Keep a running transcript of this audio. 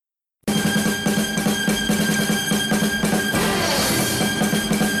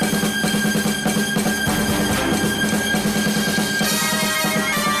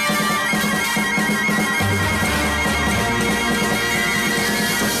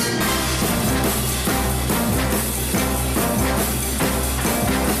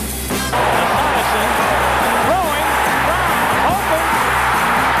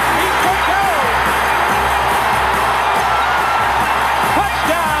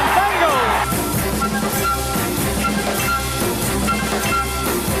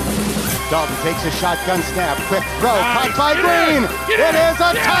Dalton takes a shotgun snap. Quick throw. Caught by Green. It is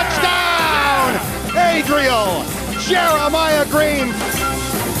a touchdown. Adriel Jeremiah Green.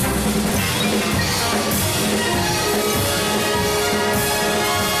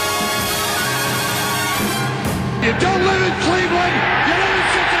 You don't live in Cleveland, you live in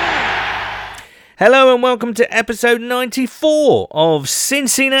Cincinnati. Hello and welcome to episode 94 of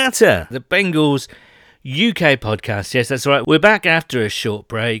Cincinnati, the Bengals UK podcast. Yes, that's right. We're back after a short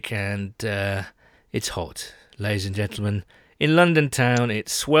break and it's hot, ladies and gentlemen. In London town, it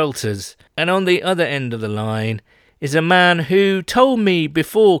swelters. And on the other end of the line is a man who told me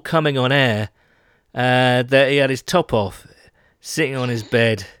before coming on air that he had his top off, sitting on his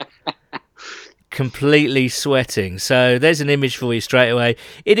bed, completely sweating. So there's an image for you straight away.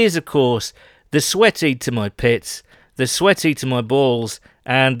 It is, of course, the sweaty to my pits, the sweaty to my balls,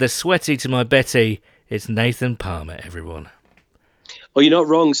 and the sweaty to my Betty. It's Nathan Palmer, everyone. Well, you're not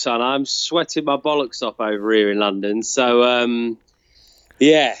wrong, son. I'm sweating my bollocks off over here in London. So,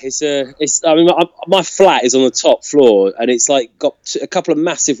 yeah, my flat is on the top floor, and it's like got a couple of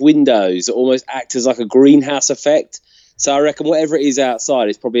massive windows that almost act as like a greenhouse effect. So I reckon whatever it is outside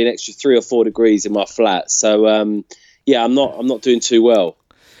is probably an extra 3 or 4 degrees in my flat. So, yeah, I'm not doing too well.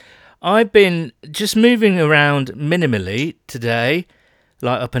 I've been just moving around minimally today,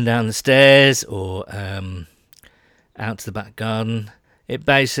 like up and down the stairs or out to the back garden. It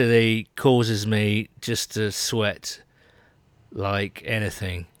basically causes me just to sweat like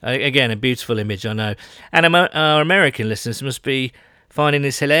anything. Again, a beautiful image, I know. And our American listeners must be finding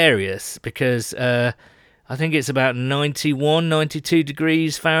this hilarious because I think it's about 91, 92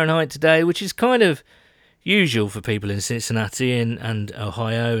 degrees Fahrenheit today, which is kind of usual for people in Cincinnati and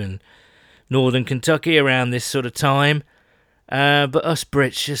Ohio and northern Kentucky around this sort of time. But us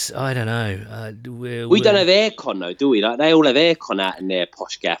Brits just, I don't know. We don't have aircon though, do we? Like they all have aircon out in their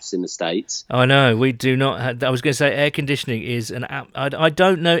posh gaffs in the States. I know, we do not have, I was going to say air conditioning is an app. I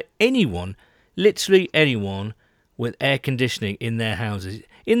don't know anyone, literally anyone, with air conditioning in their houses.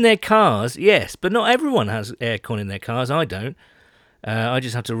 In their cars, yes, but not everyone has aircon in their cars. I don't. I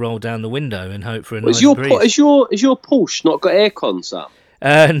just have to roll down the window and hope for a nice breeze. Is your Porsche not got aircon, Sam?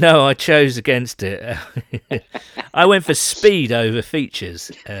 No, I chose against it. I went for speed over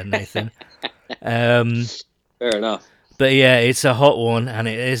features, Nathan. Fair enough. But yeah, it's a hot one, and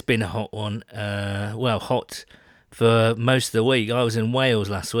it has been a hot one. Well, hot for most of the week. I was in Wales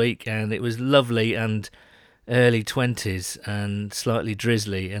last week, and it was lovely and early 20s and slightly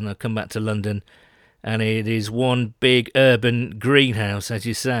drizzly. And I've come back to London, and it is one big urban greenhouse, as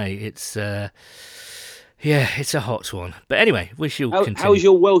you say. It's yeah, it's a hot one. But anyway, we shall continue. How was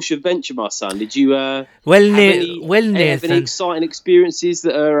your Welsh adventure, my son? Did you have Nathan, any exciting experiences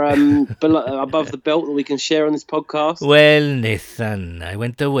that are above the belt that we can share on this podcast? Well, Nathan, I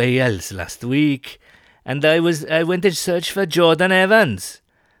went to Wales last week, and I went in search for Jordan Evans.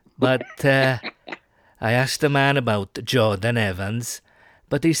 But I asked the man about Jordan Evans,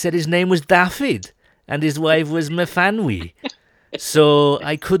 but he said his name was Daffyd, and his wife was Mefanwy. So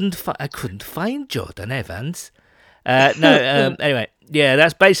I couldn't find Jordan Evans. Anyway, yeah,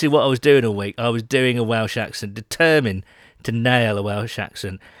 that's basically what I was doing all week. I was doing a Welsh accent, determined to nail a Welsh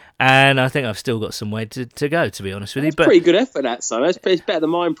accent. And I think I've still got some way to go, to be honest with you. But pretty good effort, that, son. It's better than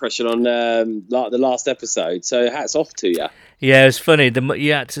my impression on like the last episode. So hats off to you. Yeah, it's funny.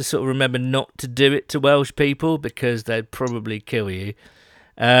 You had to sort of remember not to do it to Welsh people because they'd probably kill you.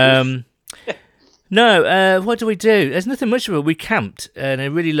 No, what do we do? There's nothing much of it. We camped in a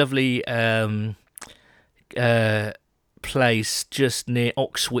really lovely place just near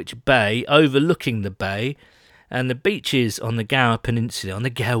Oxwich Bay, overlooking the bay, and the beaches on the Gower Peninsula, on the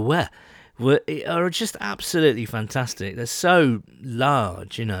Gower, are just absolutely fantastic. They're so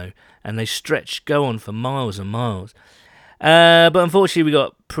large, and they go on for miles and miles. But unfortunately,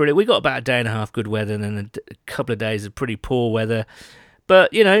 we got about a day and a half good weather, and then a couple of days of pretty poor weather.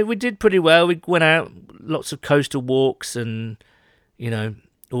 But, we did pretty well. We went out, lots of coastal walks and,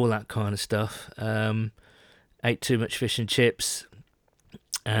 all that kind of stuff. Ate too much fish and chips.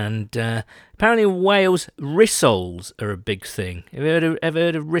 And apparently in Wales, rissoles are a big thing. Have you ever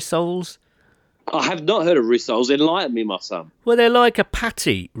heard of rissoles? I have not heard of rissoles. Enlighten me, my son. Well, they're like a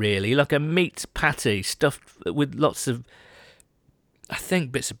patty, really, like a meat patty stuffed with lots of, I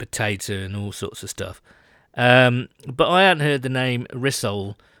think, bits of potato and all sorts of stuff. But I hadn't heard the name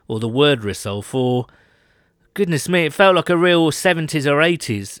rissole or the word rissole for, goodness me, it felt like a real 70s or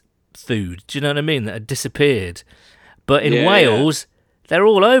 80s food. Do you know what I mean? That had disappeared. But in Wales, they're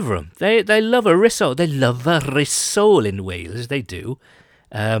all over them. They love a rissole. They love a rissole in Wales. They do.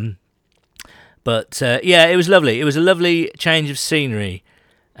 But it was lovely. It was a lovely change of scenery.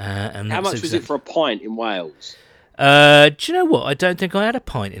 And how much was it for a pint in Wales? Do you know what? I don't think I had a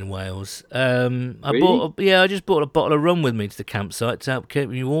pint in Wales. Really? I just bought a bottle of rum with me to the campsite to help keep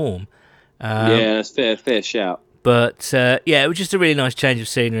me warm. Yeah, that's fair shout. But it was just a really nice change of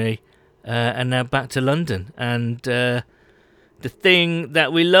scenery. And now back to London and the thing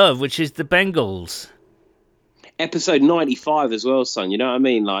that we love, which is the Bengals. Episode 95 as well, son. You know what I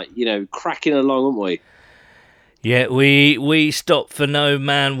mean? Like, cracking along, aren't we? Yeah, we stop for no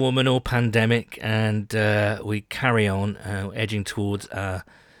man, woman, or pandemic, and we carry on, edging towards our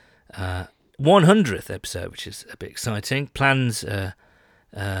 100th episode, which is a bit exciting. Plans, irons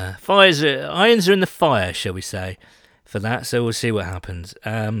are in the fire, shall we say, for that. So we'll see what happens.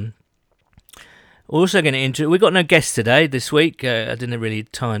 We're also going to we've got no guests today this week. I didn't really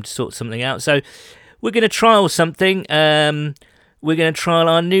have time to sort something out, so we're going to trial something. We're going to trial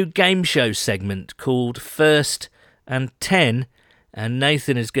our new game show segment called First and 10, and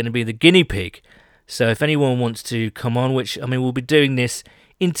Nathan is going to be the guinea pig. So if anyone wants to come on, we'll be doing this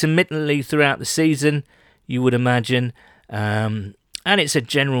intermittently throughout the season, you would imagine, and it's a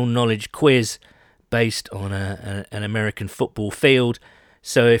general knowledge quiz based on an American football field.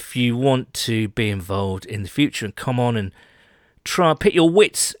 So if you want to be involved in the future and come on and try and pit your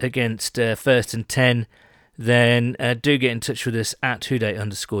wits against First and 10, then do get in touch with us at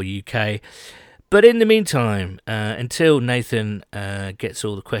whodate_UK. But in the meantime, until Nathan gets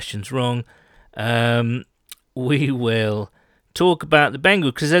all the questions wrong, we will talk about the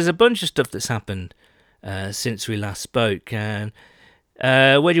Bengals, because there's a bunch of stuff that's happened since we last spoke. And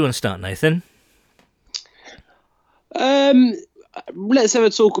where do you want to start, Nathan? Let's have a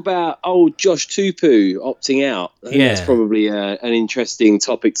talk about old Josh Tupou opting out. I think that's probably an interesting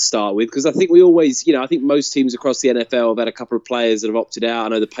topic to start with, because I think we always, I think most teams across the NFL have had a couple of players that have opted out. I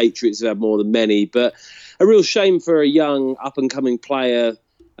know the Patriots have had more than many, but a real shame for a young up-and-coming player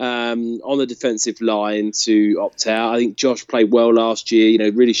on the defensive line to opt out. I think Josh played well last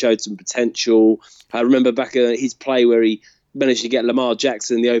year, really showed some potential. I remember back at his play where he managed to get Lamar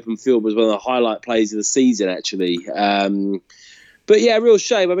Jackson in the open field was one of the highlight plays of the season, actually. But yeah, real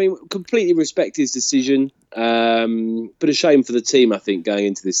shame. I mean, completely respect his decision, but a shame for the team, I think, going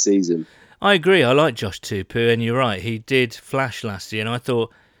into this season. I agree. I like Josh Tupou, and you're right. He did flash last year, and I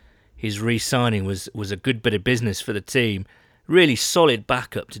thought his re-signing was a good bit of business for the team. Really solid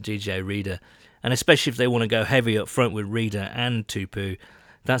backup to DJ Reader, and especially if they want to go heavy up front with Reader and Tupou,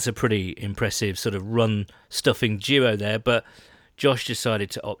 that's a pretty impressive sort of run-stuffing duo there. But Josh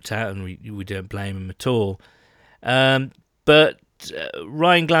decided to opt out, and we don't blame him at all. But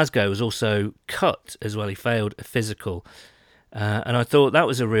Ryan Glasgow was also cut as well. He failed a physical. And I thought that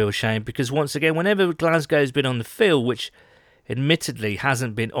was a real shame, because once again, whenever Glasgow's been on the field, which admittedly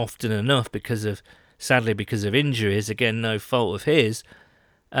hasn't been often enough sadly because of injuries, again, no fault of his,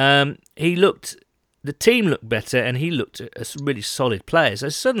 the team looked better, and he looked a really solid player. So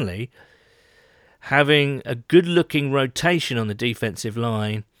suddenly, having a good-looking rotation on the defensive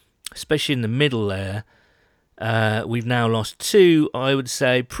line, especially in the middle there, we've now lost two, I would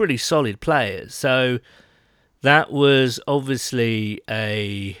say, pretty solid players. So that was obviously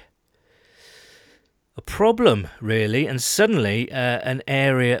a problem, really, and suddenly an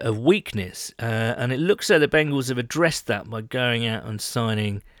area of weakness. And it looks like the Bengals have addressed that by going out and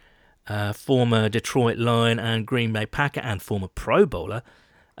signing former Detroit Lion and Green Bay Packer and former Pro Bowler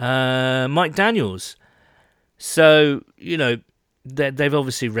Mike Daniels. So, they've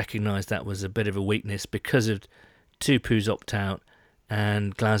obviously recognised that was a bit of a weakness because of Tupou's opt-out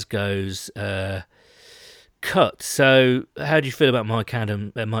and Glasgow's cut. So how do you feel about Mike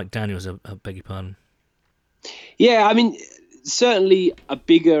Daniels, I beg your pardon? Yeah, I mean, certainly a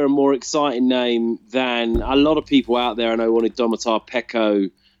bigger and more exciting name than a lot of people out there I know wanted Domata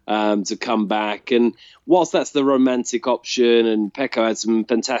Peko to come back. And whilst that's the romantic option, and Peko had some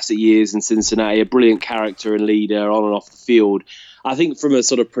fantastic years in Cincinnati, a brilliant character and leader on and off the field, I think from a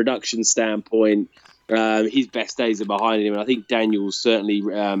sort of production standpoint, his best days are behind him. And I think Daniels certainly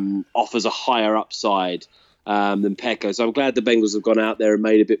offers a higher upside than Peko. So I'm glad the Bengals have gone out there and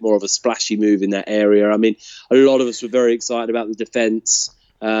made a bit more of a splashy move in that area. I mean, a lot of us were very excited about the defense,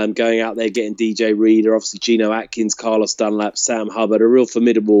 going out there, getting DJ Reader, obviously Geno Atkins, Carlos Dunlap, Sam Hubbard, a real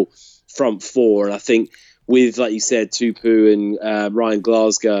formidable front four. And I think with, like you said, Tupou and Ryan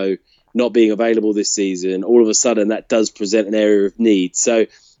Glasgow not being available this season, all of a sudden that does present an area of need. So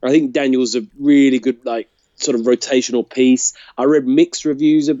I think Daniel's a really good, sort of rotational piece. I read mixed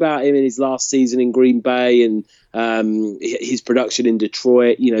reviews about him in his last season in Green Bay and his production in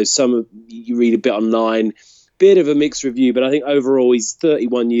Detroit. You read a bit online, bit of a mixed review, but I think overall he's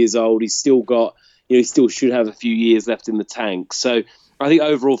 31 years old. He's still got, he still should have a few years left in the tank. So I think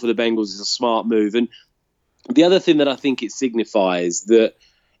overall for the Bengals, it's a smart move. And the other thing that I think it signifies that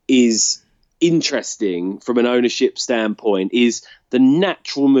is interesting from an ownership standpoint is the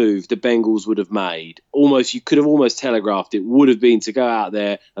natural move the Bengals would have made. You could have almost telegraphed it would have been to go out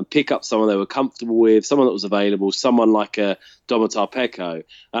there and pick up someone they were comfortable with, someone that was available, someone like a Dominic Peko.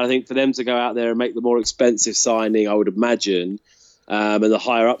 And I think for them to go out there and make the more expensive signing, I would imagine, and the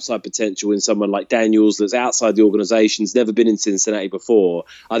higher upside potential in someone like Daniels that's outside the organisation, has never been in Cincinnati before,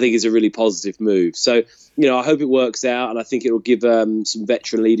 I think is a really positive move. So, I hope it works out, and I think it will give some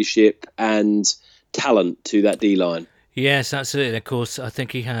veteran leadership and talent to that D-line. Yes, absolutely. Of course, I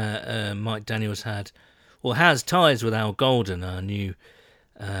think Mike Daniels has ties with Al Golden, our new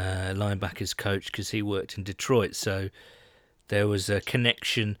linebackers coach, because he worked in Detroit. So there was a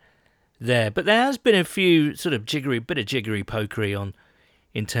connection there. But there has been a few sort of jiggery pokery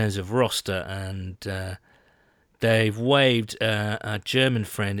in terms of roster, and they've waved our German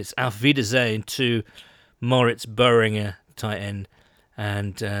friend. It's Auf Wiedersehen to Moritz Böhringer, tight end,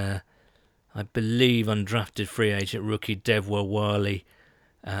 and I believe undrafted free agent rookie Devwell Whalley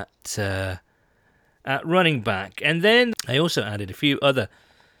at running back. And then they also added a few other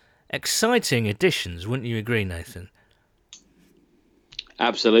exciting additions. Wouldn't you agree, Nathan?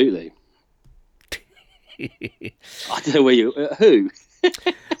 Absolutely. I don't know who.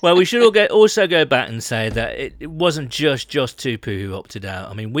 Well, we should also go back and say that it wasn't just Josh Tupou who opted out.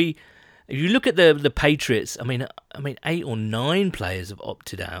 I mean, if you look at the Patriots, I mean 8 or 9 players have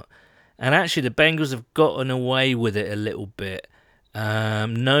opted out. And actually, the Bengals have gotten away with it a little bit.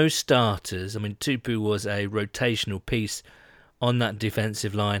 No starters. I mean, Tupou was a rotational piece on that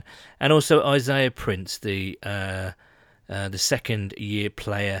defensive line. And also Isaiah Prince, the second-year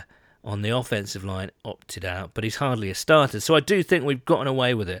player on the offensive line, opted out. But he's hardly a starter. So I do think we've gotten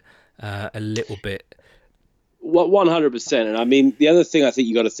away with it a little bit. 100%. And I mean, the other thing I think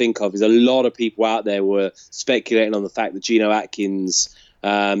you got to think of is a lot of people out there were speculating on the fact that Geno Atkins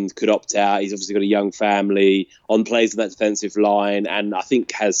could opt out. He's obviously got a young family, on plays on that defensive line, and I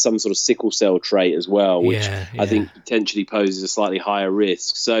think has some sort of sickle cell trait as well, which I think potentially poses a slightly higher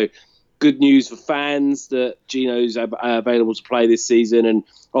risk. So good news for fans that Geno's available to play this season, and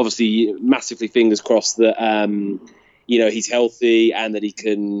obviously massively fingers crossed that he's healthy and that he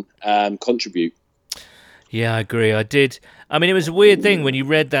can contribute. Yeah, I agree. I did. I mean, it was a weird thing when you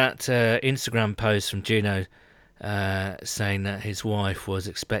read that Instagram post from Geno saying that his wife was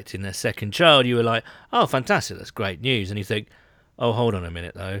expecting their second child. You were like, oh, fantastic, that's great news. And you think, oh, hold on a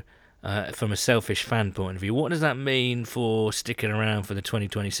minute, though. From a selfish fan point of view, what does that mean for sticking around for the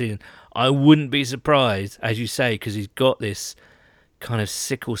 2020 season? I wouldn't be surprised, as you say, because he's got this kind of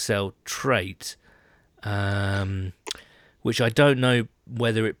sickle cell trait, which I don't know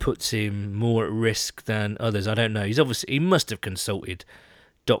whether it puts him more at risk than others. I don't know. He must have consulted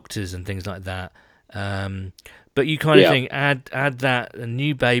doctors and things like that. But you kind of think add that a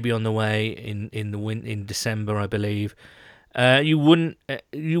new baby on the way in December, I believe. You wouldn't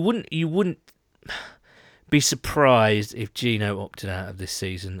be surprised if Geno opted out of this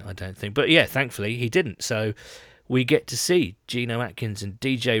season, I don't think. But yeah, thankfully he didn't. So we get to see Geno Atkins and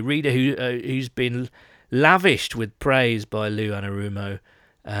DJ Reader, who's been lavished with praise by Lou Anarumo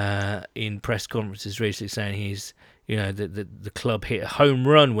in press conferences recently, saying he's, the club hit a home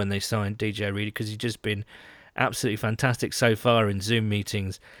run when they signed DJ Reader, because he's just been absolutely fantastic so far in Zoom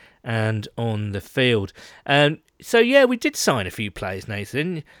meetings and on the field. So yeah, we did sign a few players,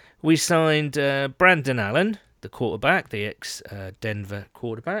 Nathan. We signed Brandon Allen, the quarterback, the ex-Denver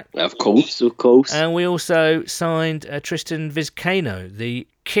quarterback. Of course. And we also signed Tristan Vizcaino, the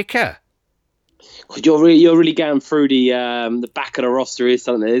kicker. You're really going through the back of the roster here,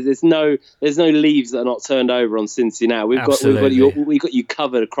 something. There's no leaves that are not turned over on Cincinnati. We've got you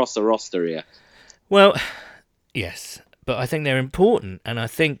covered across the roster here. Well, yes, but I think they're important, and I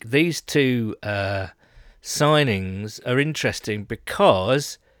think these two signings are interesting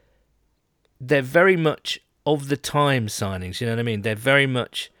because they're very much of the time signings. You know what I mean? They're very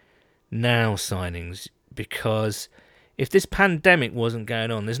much now signings, because if this pandemic wasn't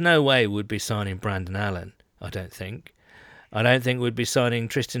going on, there's no way we'd be signing Brandon Allen, I don't think. I don't think we'd be signing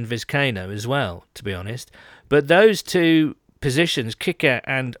Tristan Vizcaino as well, to be honest. But those two positions, kicker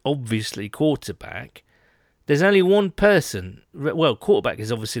and obviously quarterback, there's only one person. Well, quarterback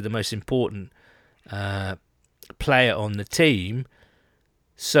is obviously the most important player on the team.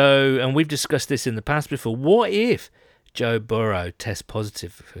 So, and we've discussed this in the past before, what if Joe Burrow tests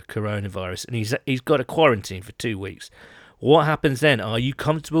positive for coronavirus and he's got a quarantine for 2 weeks? What happens then? Are you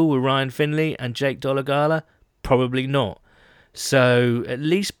comfortable with Ryan Finley and Jake Dolegala? Probably not. So at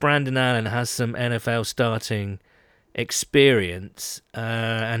least Brandon Allen has some NFL starting experience,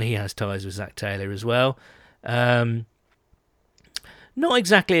 and he has ties with Zach Taylor as well. Not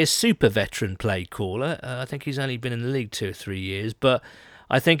exactly a super veteran play caller. I think he's only been in the league 2 or 3 years, but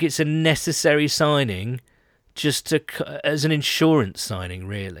I think it's a necessary signing as an insurance signing,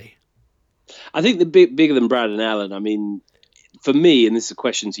 really. I think the bigger than Brandon Allen, I mean, for me, and this is a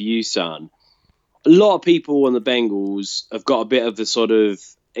question to you, son, a lot of people on the Bengals have got a bit of the sort of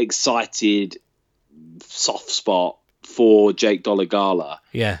excited soft spot for Jake Dolegala.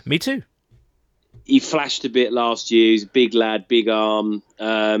 Yeah, me too. He flashed a bit last year. He's a big lad, big arm.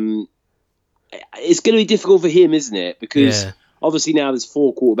 It's going to be difficult for him, isn't it? Because obviously now there's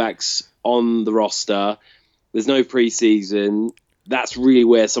 4 quarterbacks on the roster. There's no preseason. That's really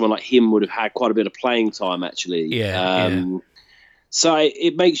where someone like him would have had quite a bit of playing time, actually. So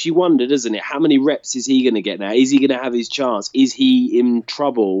it makes you wonder, doesn't it? How many reps is he going to get now? Is he going to have his chance? Is he in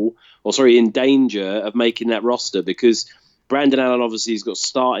danger of making that roster? Because Brandon Allen obviously has got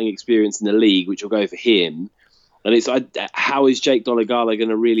starting experience in the league, which will go for him. And it's how is Jake Dolegala going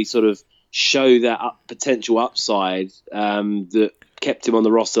to really sort of show that potential upside that kept him on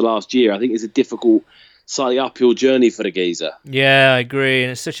the roster last year? I think it's a difficult, slightly uphill journey for the geezer. Yeah, I agree.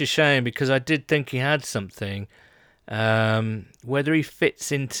 And it's such a shame because I did think he had something. Whether he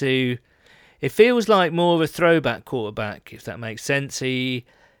fits into... It feels like more of a throwback quarterback, if that makes sense. He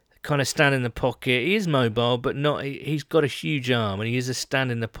kind of stand in the pocket. He is mobile, but not. He's got a huge arm, and he is a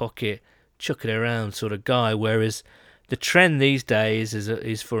stand in the pocket, chuck it around sort of guy. Whereas the trend these days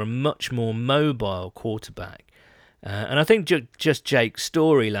is for a much more mobile quarterback. And I think just Jake's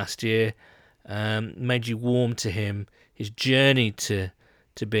story last year made you warm to him. His journey to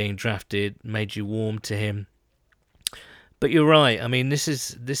being drafted made you warm to him. But you're right. I mean, this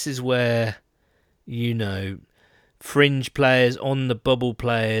is where, fringe players, on the bubble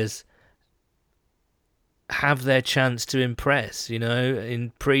players, have their chance to impress,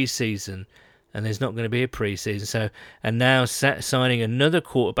 in pre-season. And there's not going to be a pre-season. So, and now signing another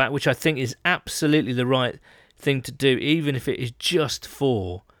quarterback, which I think is absolutely the right thing to do, even if it is just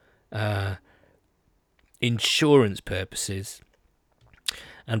for insurance purposes.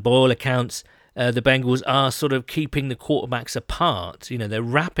 And by all accounts, the Bengals are sort of keeping the quarterbacks apart. They're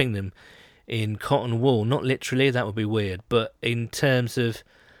wrapping them in cotton wool. Not literally, that would be weird, but in terms of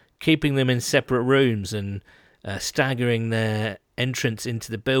keeping them in separate rooms and staggering their entrance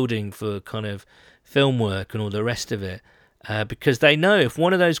into the building for kind of film work and all the rest of it, because they know if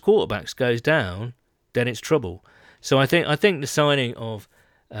one of those quarterbacks goes down, then it's trouble. So I think the signing of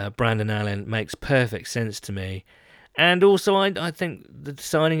Brandon Allen makes perfect sense to me. And also, I think the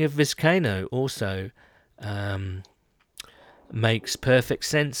signing of Vizcaino also makes perfect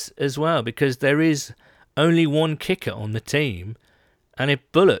sense as well, because there is only one kicker on the team, and if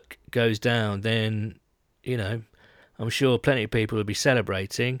Bullock goes down, then I'm sure plenty of people will be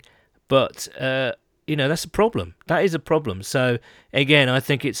celebrating, but that's a problem. That is a problem. So again, I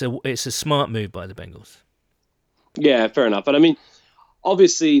think it's a smart move by the Bengals. Yeah, fair enough. And I mean,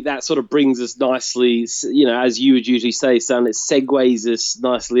 obviously, that sort of brings us nicely, as you would usually say, Stan, it segues us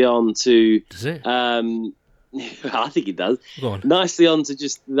nicely on to... Does it? I think it does. Go on. Nicely on to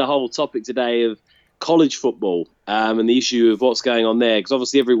just the whole topic today of college football and the issue of what's going on there. Because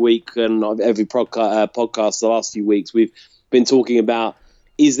obviously every week and every podcast the last few weeks, we've been talking about,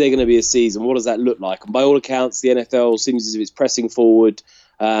 is there going to be a season? What does that look like? And by all accounts, the NFL seems as if it's pressing forward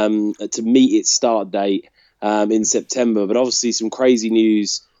to meet its start date in September, but obviously some crazy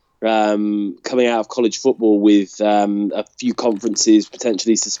news coming out of college football with a few conferences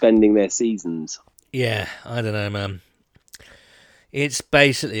potentially suspending their seasons. Yeah, I don't know, man. It's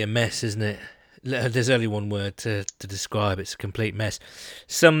basically a mess, isn't it? There's only one word to describe it. It's a complete mess.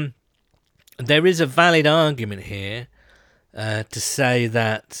 There is a valid argument here to say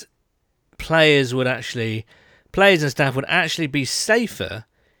that players and staff would actually be safer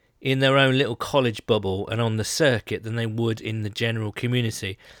in their own little college bubble and on the circuit than they would in the general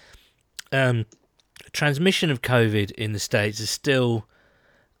community. Transmission of COVID in the States is still,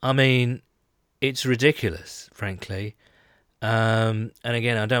 it's ridiculous, frankly. And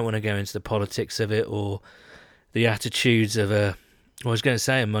again, I don't want to go into the politics of it or the attitudes of a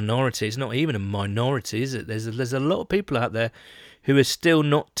minority. It's not even a minority, is it? There's a lot of people out there who are still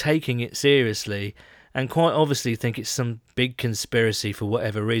not taking it seriously and quite obviously think it's some big conspiracy for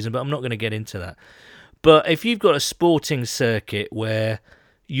whatever reason, but I'm not going to get into that. But if you've got a sporting circuit where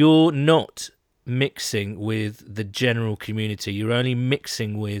you're not mixing with the general community, you're only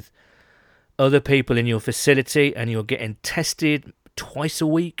mixing with other people in your facility and you're getting tested twice a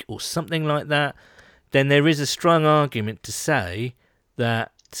week or something like that, then there is a strong argument to say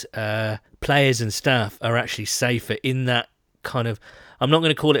that that players and staff are actually safer in that kind of, I'm not going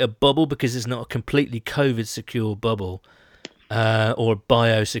to call it a bubble because it's not a completely COVID-secure bubble or a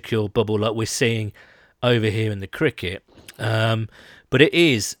bio-secure bubble like we're seeing over here in the cricket. But it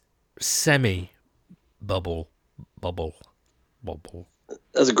is semi-bubble.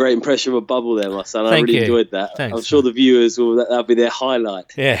 That's a great impression of a bubble there, my son. I Thank really you. enjoyed that. Thanks, I'm sure man. the viewers that'll be their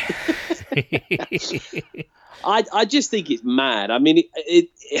highlight. Yeah. I just think it's mad. I mean,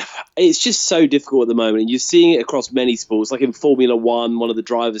 it's just so difficult at the moment, and you're seeing it across many sports. Like in Formula One of the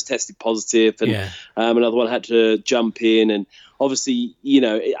drivers tested positive, and another one had to jump in. And obviously,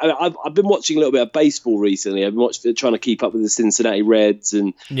 I've been watching a little bit of baseball recently. I've been trying to keep up with the Cincinnati Reds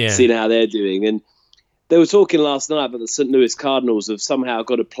and seeing how they're doing. And they were talking last night about the St. Louis Cardinals have somehow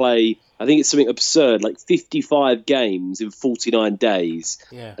got to play, I think it's something absurd, like 55 games in 49 days.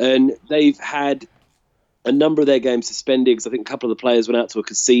 Yeah. And they've had a number of their games suspended because I think a couple of the players went out to a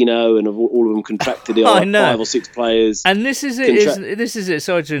casino and all of them contracted it. I know. 5 or 6 players. And this is it. This is it.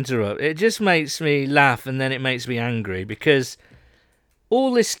 Sorry to interrupt. It just makes me laugh and then it makes me angry because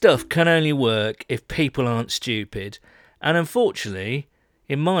all this stuff can only work if people aren't stupid. And unfortunately,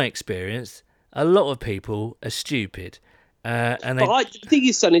 in my experience, a lot of people are stupid. But the thing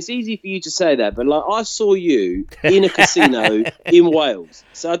is, son, it's easy for you to say that, but like I saw you in a casino in Wales,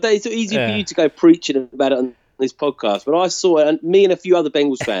 so it's easy for you to go preaching about it on this podcast. But I saw it, and me and a few other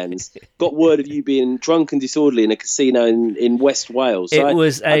Bengals fans got word of you being drunk and disorderly in a casino in West Wales. So I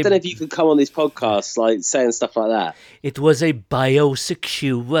don't know if you could come on this podcast like saying stuff like that. It was a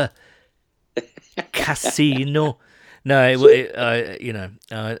biosecure casino. No,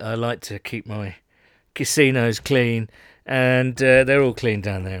 I like to keep my casinos clean, and they're all clean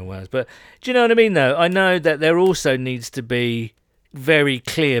down there in Wales. But do you know what I mean, though? I know that there also needs to be very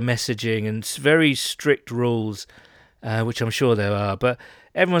clear messaging and very strict rules, which I'm sure there are. But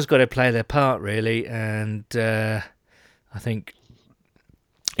everyone's got to play their part, really. And I think,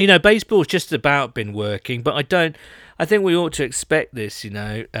 baseball's just about been working, but I think we ought to expect this,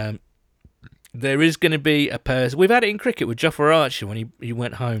 there is going to be a person. We've had it in cricket with Jofra Archer when he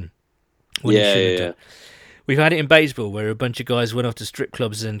went home. Yeah. We've had it in baseball where a bunch of guys went off to strip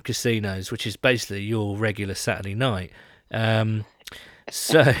clubs and casinos, which is basically your regular Saturday night. But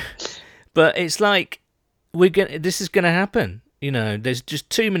it's like this is going to happen. There's just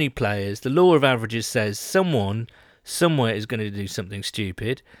too many players. The law of averages says someone somewhere is going to do something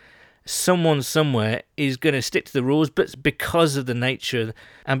stupid. Someone somewhere is going to stick to the rules, but because of the nature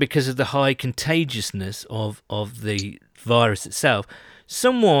and because of the high contagiousness of the virus itself,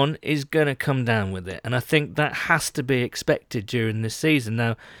 someone is going to come down with it. And I think that has to be expected during this season.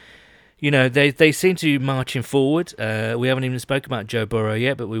 Now, they seem to be marching forward. We haven't even spoken about Joe Burrow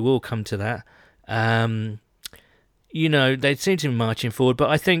yet, but we will come to that. They seem to be marching forward,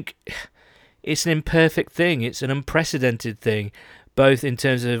 but I think it's an imperfect thing. It's an unprecedented thing, both in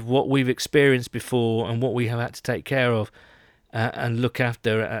terms of what we've experienced before and what we have had to take care of and look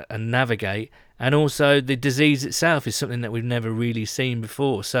after and navigate. And also the disease itself is something that we've never really seen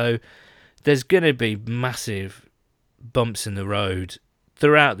before. So there's going to be massive bumps in the road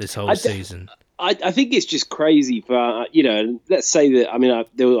throughout this whole season. I think it's just crazy for, let's say that,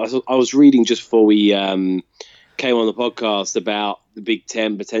 I was reading just before we came on the podcast about the Big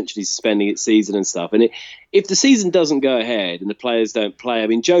Ten potentially suspending its season and stuff. And if the season doesn't go ahead and the players don't play,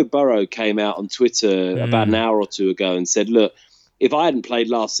 Joe Burrow came out on Twitter about an hour or two ago and said, look, if I hadn't played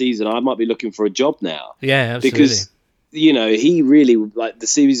last season, I might be looking for a job now. Yeah, absolutely. Because, he really, like the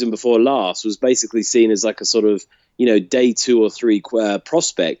season before last, was basically seen as like a sort of, day 2 or 3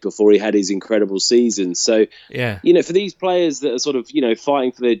 prospect before he had his incredible season. So, for these players that are sort of,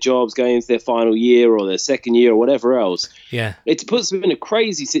 fighting for their jobs, going into their final year or their second year or whatever else, it puts them in a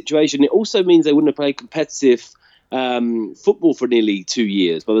crazy situation. It also means they wouldn't have played competitive football for nearly 2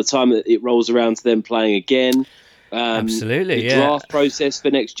 years by the time that it rolls around to them playing again. Absolutely, the draft process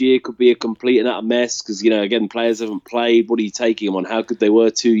for next year could be a complete and utter mess because, again, players haven't played. What are you taking them on? How good they were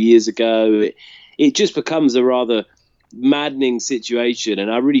 2 years ago? It just becomes a rather maddening situation.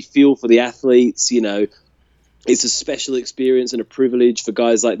 And I really feel for the athletes, it's a special experience and a privilege for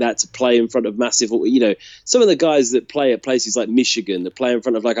guys like that to play in front of massive, some of the guys that play at places like Michigan, that play in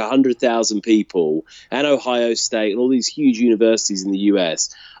front of like 100,000 people, and Ohio State and all these huge universities in the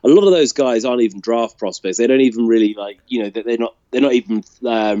US. A lot of those guys aren't even draft prospects. They don't even really they're not even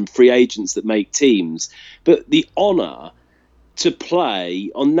free agents that make teams. But the honor to play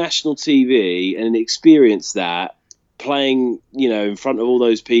on national TV and experience that, playing, in front of all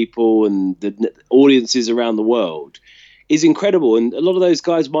those people and the audiences around the world, is incredible. And a lot of those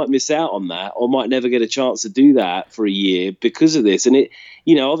guys might miss out on that or might never get a chance to do that for a year because of this. And it,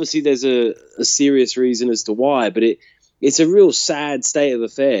 obviously there's a serious reason as to why, but it's a real sad state of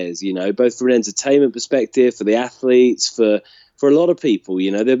affairs, both from an entertainment perspective, for the athletes, for a lot of people.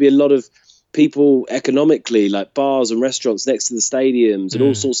 There'll be a lot of people economically, like bars and restaurants next to the stadiums and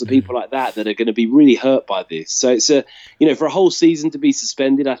all sorts of people like that are going to be really hurt by this. So it's for a whole season to be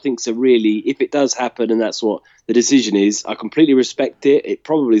suspended, I think if it does happen and that's what the decision is, I completely respect it. It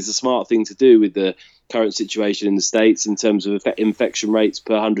probably is a smart thing to do with the current situation in the States in terms of infection rates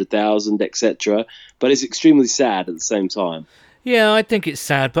per 100,000, etc. But it's extremely sad at the same time. Yeah, I think it's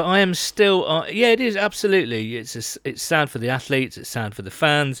sad, but I am still. It is absolutely. It's sad for the athletes. It's sad for the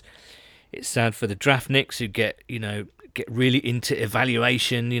fans. It's sad for the draftniks who get really into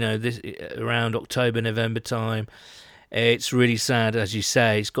evaluation. This around October, November time. It's really sad, as you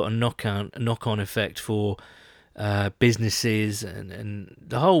say. It's got a knock-on effect for businesses and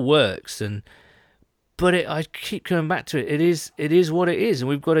the whole works. But I keep coming back to it. It is what it is, and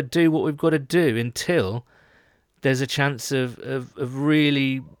we've got to do what we've got to do until there's a chance of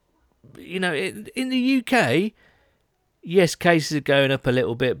really, in the UK, yes, cases are going up a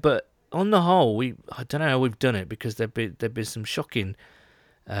little bit, but on the whole, I don't know how we've done it, because there'd been some shocking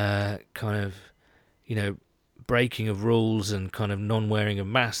kind of, breaking of rules and kind of non-wearing of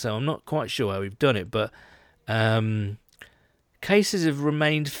masks. So I'm not quite sure how we've done it, but cases have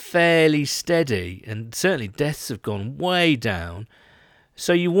remained fairly steady, and certainly deaths have gone way down.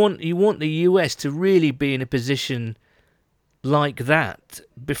 So you want the US to really be in a position like that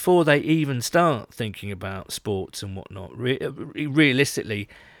before they even start thinking about sports and whatnot. Realistically,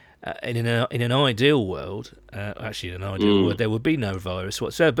 in an ideal world, world, there would be no virus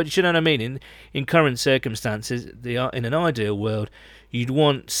whatsoever. But you know what I mean? In current circumstances, in an ideal world, you'd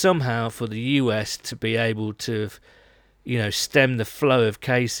want somehow for the US to be able to, stem the flow of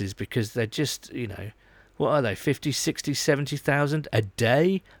cases, because they're just, what are they, 50, 60, 70,000 a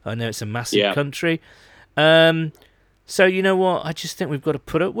day? I know it's a massive country. So you know what? I just think we've got to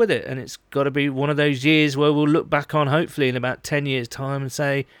put up with it, and it's got to be one of those years where we'll look back on, hopefully in about 10 years' time, and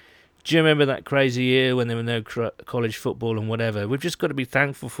say, do you remember that crazy year when there were no college football and whatever? We've just got to be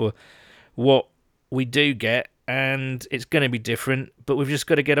thankful for what we do get, and it's going to be different, but we've just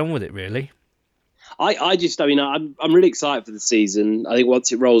got to get on with it, really. I'm really excited for the season. I think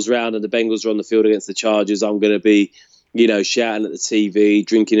once it rolls around and the Bengals are on the field against the Chargers, I'm going to be, shouting at the TV,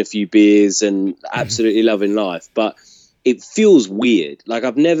 drinking a few beers and absolutely loving life. But it feels weird. Like,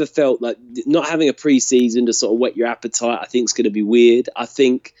 I've never felt like not having a preseason to sort of whet your appetite, I think, is going to be weird. I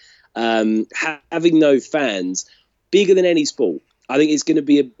think having no fans, bigger than any sport, I think it's going to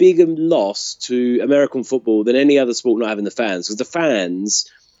be a bigger loss to American football than any other sport not having the fans, because the fans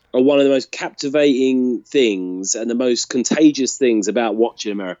are one of the most captivating things and the most contagious things about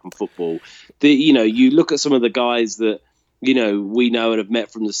watching American football. You look at some of the guys that, we know and have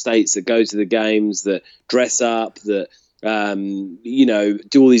met from the States that go to the games, that dress up, that,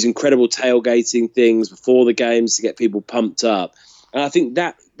 do all these incredible tailgating things before the games to get people pumped up. And I think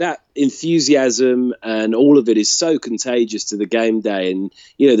that enthusiasm and all of it is so contagious to the game day. And,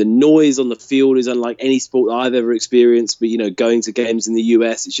 the noise on the field is unlike any sport that I've ever experienced. But, going to games in the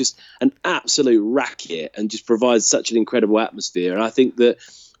US, it's just an absolute racket and just provides such an incredible atmosphere. And I think that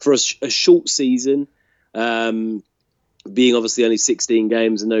for a short season, being obviously only 16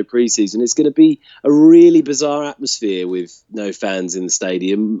 games and no preseason, it's going to be a really bizarre atmosphere with no fans in the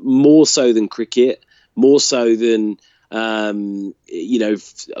stadium, more so than cricket, more so than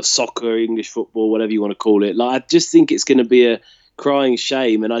soccer, English football, whatever you want to call it. Like, I just think it's going to be a crying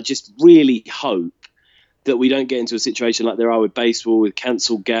shame, and I just really hope that we don't get into a situation like there are with baseball, with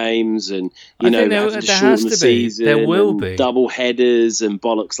cancelled games and having to shorten the season, there will be double headers and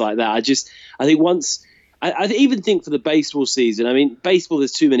bollocks like that. I even think for the baseball season, I mean, baseball,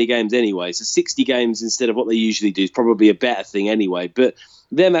 there's too many games anyway, so 60 games instead of what they usually do is probably a better thing anyway. But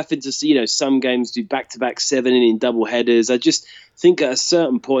them having to, some games do back-to-back 7-inning double headers, I just think at a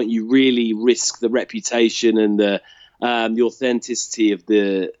certain point you really risk the reputation and the authenticity of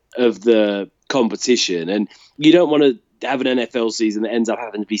the competition. And you don't want to have an NFL season that ends up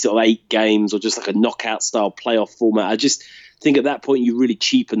having to be sort of 8 games or just like a knockout-style playoff format. I just think at that point you really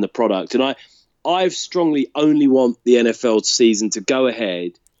cheapen the product. And I strongly only want the NFL season to go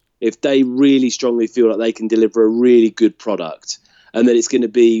ahead if they really strongly feel like they can deliver a really good product, and that it's going to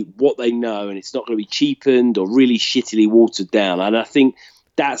be what they know, and it's not going to be cheapened or really shittily watered down. And I think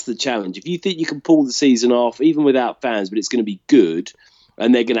that's the challenge. If you think you can pull the season off, even without fans, but it's going to be good,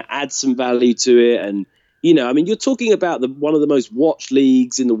 and they're going to add some value to it, and you're talking about one of the most watched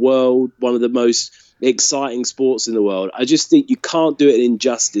leagues in the world, one of the most exciting sports in the world. I just think you can't do it in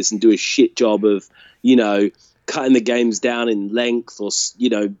injustice and do a shit job of, cutting the games down in length or,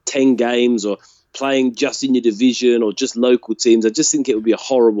 10 games or playing just in your division or just local teams. I just think it would be a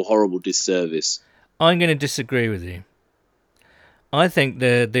horrible, horrible disservice. I'm going to disagree with you. I think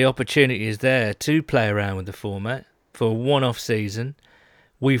the opportunity is there to play around with the format for a one-off season.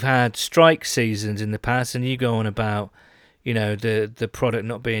 We've had strike seasons in the past, and you go on about, the product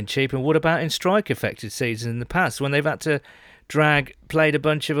not being cheap. And what about in strike-affected seasons in the past when they've had to played a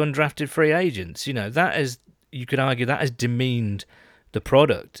bunch of undrafted free agents? That is, you could argue, that has demeaned the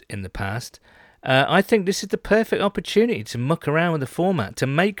product in the past. I think this is the perfect opportunity to muck around with the format, to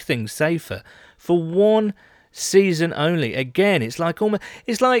make things safer for one season only. Again, it's like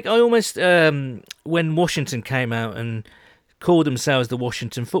when Washington came out and called themselves the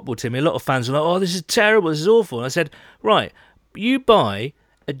Washington football team, a lot of fans were like, "Oh, this is terrible, this is awful." And I said, right, you buy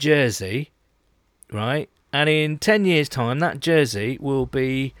a jersey, right, and in 10 years' time, that jersey will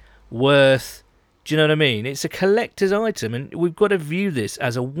be worth, do you know what I mean? It's a collector's item, and we've got to view this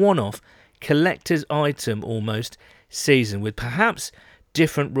as a one-off collector's item almost season with perhaps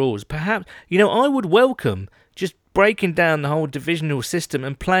different rules. Perhaps, I would welcome just breaking down the whole divisional system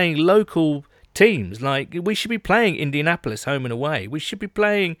and playing local teams. Like, we should be playing Indianapolis home and away. We should be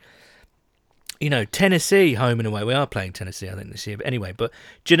playing, Tennessee home and away. We are playing Tennessee, I think, this year. But anyway, do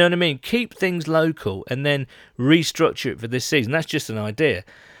you know what I mean? Keep things local and then restructure it for this season. That's just an idea.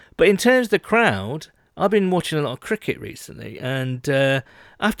 But in terms of the crowd, I've been watching a lot of cricket recently, and I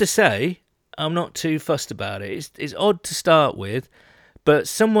have to say, I'm not too fussed about it. It's odd to start with,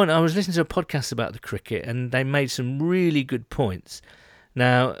 but I was listening to a podcast about the cricket, and they made some really good points.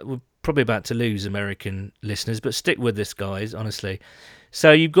 Now, we're probably about to lose American listeners, but stick with this, guys, honestly.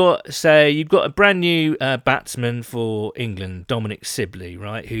 So you've got a brand new batsman for England, Dominic Sibley,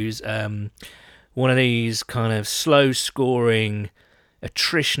 right, who's one of these kind of slow-scoring,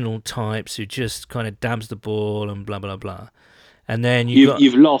 attritional types who just kind of dabs the ball and blah, blah, blah. And then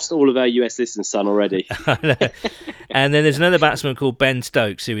you've lost all of our US listeners, son, already. And then there's another batsman called Ben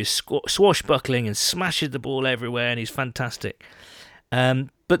Stokes who is swashbuckling and smashes the ball everywhere, and he's fantastic.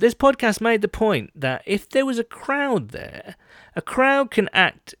 But this podcast made the point that if there was a crowd there, a crowd can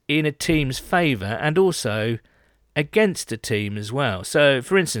act in a team's favour and also against a team as well. So,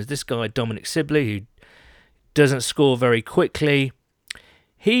 for instance, this guy, Dominic Sibley, who doesn't score very quickly,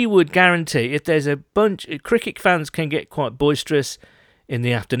 he would guarantee, if there's a bunch, cricket fans can get quite boisterous in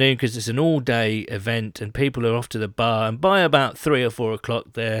the afternoon because it's an all-day event and people are off to the bar, and by about 3 or 4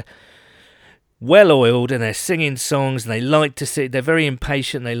 o'clock they're well-oiled and they're singing songs and they're very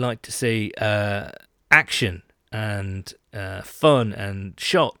impatient, they like to see action and fun and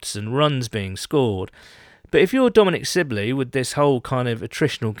shots and runs being scored. But if you're Dominic Sibley with this whole kind of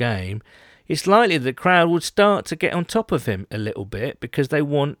attritional game, it's likely the crowd would start to get on top of him a little bit because they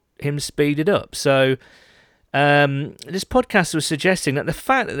want him speeded up. So this podcast was suggesting that the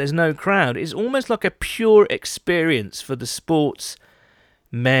fact that there's no crowd is almost like a pure experience for the sports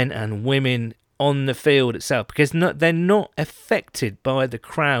men and women on the field itself, because they're not affected by the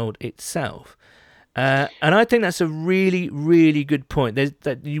crowd itself. And I think that's a really, really good point.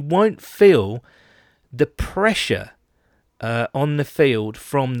 That you won't feel the pressure on the field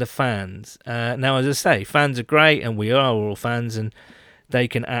from the fans. Now, as I say, fans are great, and we are all fans, and they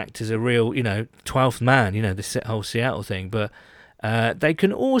can act as a real, 12th man, the whole Seattle thing. But they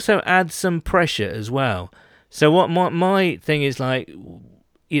can also add some pressure as well. So what my thing is, like,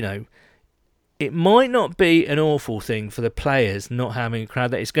 it might not be an awful thing for the players not having a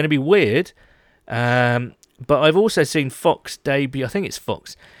crowd. That it's going to be weird. But I've also seen Fox debut, I think it's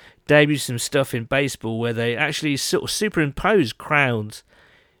Fox, debut some stuff in baseball where they actually sort of superimpose crowds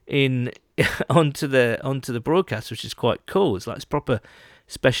onto the broadcast, which is quite cool. It's proper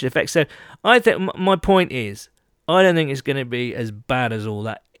special effects. So I think my point is, I don't think it's going to be as bad as all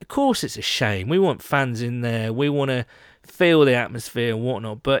that. Of course, it's a shame. We want fans in there. We want to feel the atmosphere and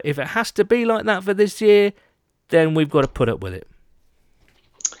whatnot. But if it has to be like that for this year, then we've got to put up with it.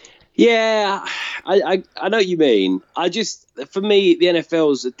 Yeah, I know what you mean. For me, the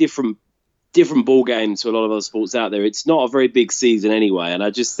NFL is a different ball game to a lot of other sports out there. It's not a very big season anyway, and I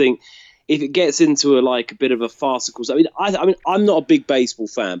just think if it gets into a bit of a farcical, I mean, I'm not a big baseball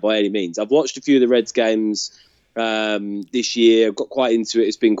fan by any means. I've watched a few of the Reds games this year. I've got quite into it.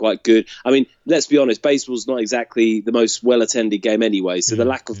 It's been quite good. I mean, let's be honest, baseball's not exactly the most well-attended game anyway, so the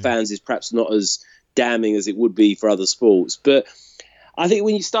lack of fans is perhaps not as damning as it would be for other sports. But I think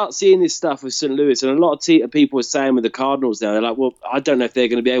when you start seeing this stuff with St. Louis, and a lot of people are saying with the Cardinals now, they're like, well, I don't know if they're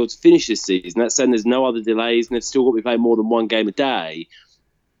going to be able to finish this season. That's saying there's no other delays and they've still got to be playing more than one game a day.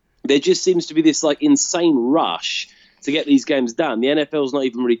 there just seems to be this like insane rush to get these games done. The NFL's not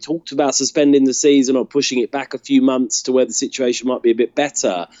even really talked about suspending the season or pushing it back a few months to where the situation might be a bit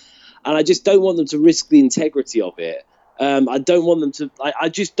better. And I just don't want them to risk the integrity of it. I don't want them to. I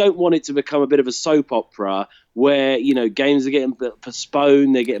just don't want it to become a bit of a soap opera where games are getting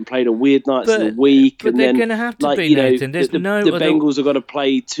postponed, they're getting played on weird nights of the week, but and they're then going to have to be. Nathan, the Bengals are going to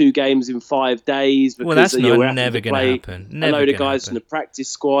play 2 games in 5 days because that's never going to happen. A load of guys from the practice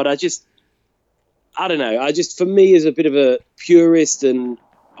squad. I don't know. For me, as a bit of a purist and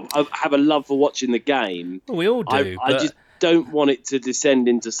I have a love for watching the game. Well, we all do. I just don't want it to descend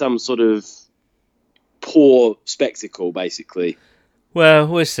into some sort of poor spectacle, basically. Well,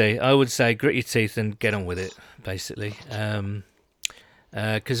 we'll see. I would say grit your teeth and get on with it, basically,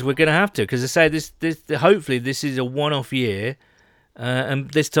 because we're going to have to. Because I say this, hopefully this is a one-off year,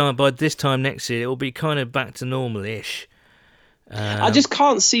 and by this time next year it will be kind of back to normal-ish. I just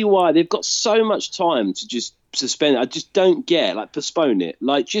can't see why they've got so much time to just suspend it. I just don't get postpone it,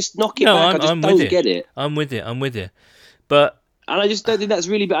 just knock it back. I just don't get it. I'm with you, but. And I just don't think that's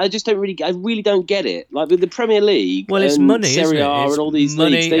really. But I really don't get it. Like with the Premier League, well, it's money, isn't it? It's and all these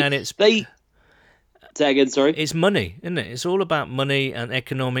money, leagues, and it's Say again, sorry. It's money, isn't it? It's all about money and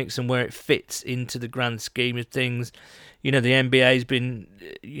economics and where it fits into the grand scheme of things. The NBA's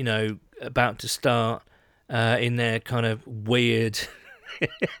been, about to start in their kind of weird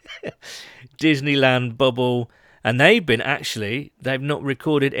Disneyland bubble, and they've not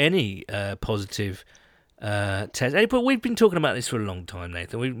recorded any positive. Test. But we've been talking about this for a long time,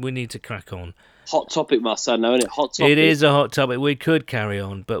 Nathan. We need to crack on. Hot topic, my son, isn't it? Hot topic. It is a hot topic. We could carry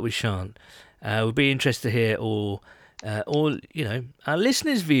on, but we shan't. We'd be interested to hear all our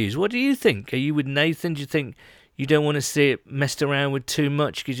listeners' views. What do you think? Are you with Nathan? Do you think you don't want to see it messed around with too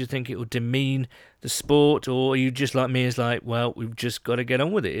much because you think it will demean the sport, or are you just like me? Is like, well, we've just got to get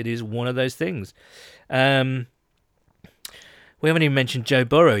on with it. It is one of those things. We haven't even mentioned Joe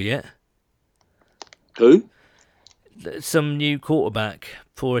Burrow yet. Who? Some new quarterback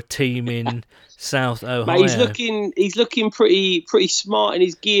for a team in South Ohio. Mate, he's looking pretty smart in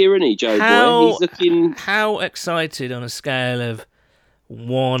his gear, isn't he, Joe boy? He's looking. How excited on a scale of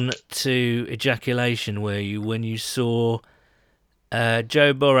 1 to ejaculation were you when you saw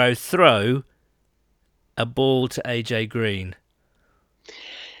Joe Burrow throw a ball to AJ Green?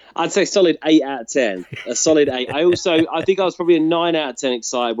 I'd say solid 8 out of 10. A solid 8. I think I was probably a 9 out of 10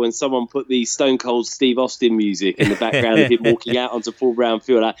 excited when someone put the Stone Cold Steve Austin music in the background of him walking out onto Paul Brown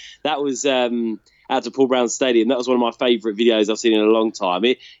Field. That was out to Paul Brown Stadium. That was one of my favourite videos I've seen in a long time.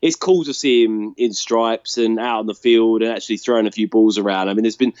 It's cool to see him in stripes and out on the field and actually throwing a few balls around. I mean,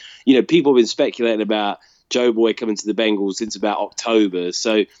 there's been, people have been speculating about Joe Boy coming to the Bengals since about October.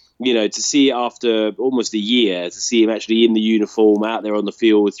 So, to see it after almost a year, to see him actually in the uniform out there on the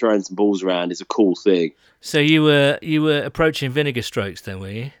field throwing some balls around is a cool thing. So you were approaching vinegar strokes then,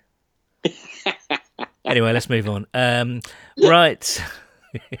 were you? Anyway, let's move on. Right.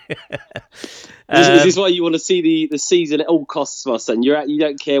 Is this why you want to see the season at all costs, my son? You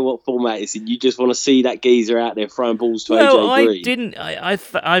don't care what format it's in. You just want to see that geezer out there throwing balls to AJ Green. I didn't.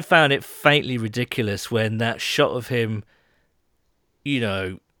 I found it faintly ridiculous when that shot of him,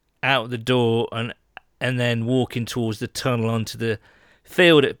 out the door and then walking towards the tunnel onto the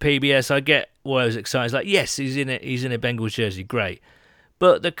field at PBS. I get why I was excited. It's like, yes, he's in a Bengals jersey, great.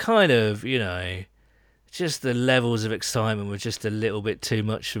 But the kind of, just the levels of excitement were just a little bit too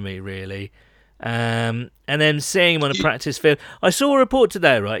much for me, really. And then seeing him on a practice field. I saw a report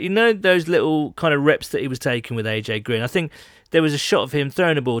today, right? Those little kind of reps that he was taking with AJ Green. I think there was a shot of him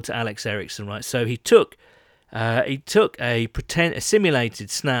throwing a ball to Alex Erickson, right? So he took a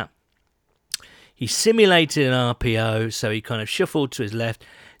simulated snap. He simulated an RPO, so he kind of shuffled to his left,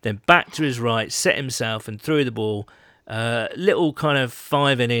 then back to his right, set himself and threw the ball. Little kind of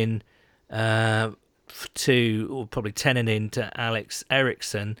 5 and in or probably 10 and in to Alex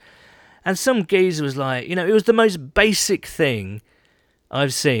Erickson. And some geezer was like, it was the most basic thing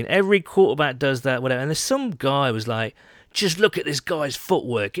I've seen. Every quarterback does that, whatever. And there's some guy was like, just look at this guy's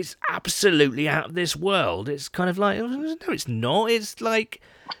footwork. It's absolutely out of this world. It's kind of like, no, it's not. It's like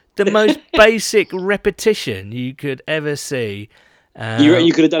the most basic repetition you could ever see.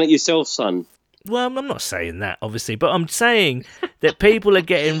 You could have done it yourself, son. Well, I'm not saying that, obviously, but I'm saying that people are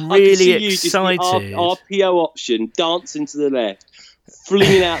getting really excited. RPO option, dancing to the left,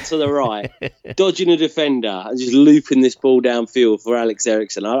 flinging out to the right, dodging a defender, and just looping this ball downfield for Alex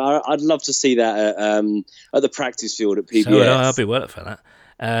Erickson. I'd love to see that at the practice field at PBS. So I'll be well up for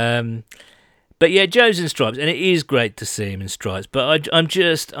that. But yeah, Joe's in stripes, and it is great to see him in stripes. But I'm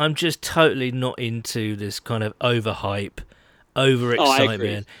just totally not into this kind of overhype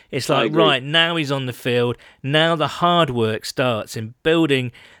overexcitement. It's like, right, now he's on the field. Now the hard work starts in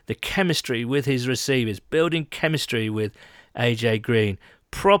building the chemistry with his receivers, building chemistry with AJ Green.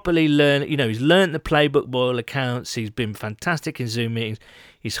 Properly learn, he's learned the playbook by all accounts. He's been fantastic in Zoom meetings.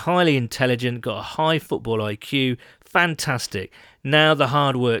 He's highly intelligent, got a high football IQ. Fantastic. Now the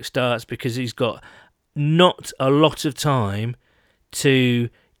hard work starts because he's got not a lot of time to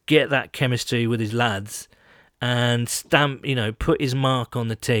get that chemistry with his lads and stamp, put his mark on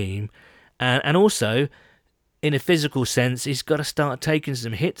the team. And also, in a physical sense, he's got to start taking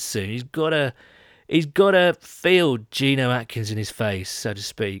some hits soon. He's got to feel Geno Atkins in his face, so to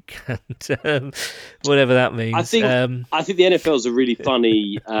speak, and whatever that means. I think the NFL is a really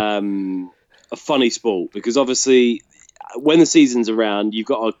funny, a funny sport because obviously, when the season's around, you've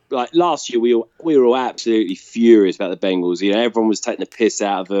got last year we were all absolutely furious about the Bengals. Everyone was taking the piss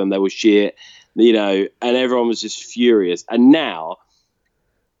out of them. They were shit. And everyone was just furious. And now,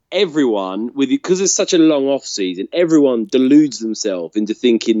 everyone, because it's such a long off season, everyone deludes themselves into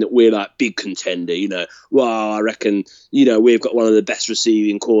thinking that we're like big contender. I reckon, we've got one of the best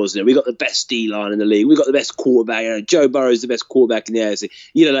receiving cores. We've got the best D line in the league. We've got the best quarterback. Joe Burrow's the best quarterback in the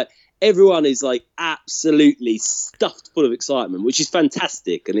AFC. Everyone is like absolutely stuffed full of excitement, which is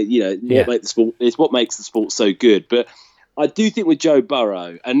fantastic. And it's what makes the sport so good. But I do think with Joe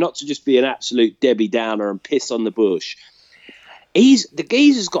Burrow, and not to just be an absolute Debbie Downer and piss on the bush, the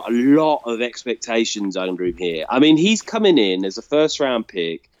geezer's got a lot of expectations under him here. I mean, he's coming in as a first-round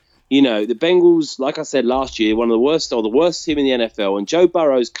pick. The Bengals, like I said last year, one of the worst team in the NFL, and Joe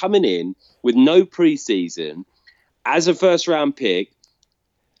Burrow's coming in with no preseason as a first-round pick,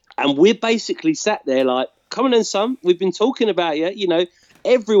 and we're basically sat there like, come on in, son, we've been talking about you.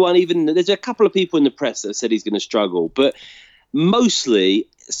 Everyone, even there's a couple of people in the press that said he's going to struggle, but mostly,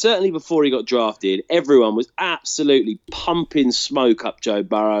 certainly before he got drafted, everyone was absolutely pumping smoke up Joe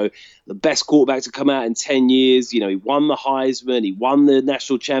Burrow, the best quarterback to come out in 10 years. He won the Heisman, he won the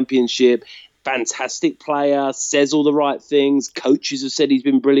national championship, fantastic player, says all the right things. Coaches have said he's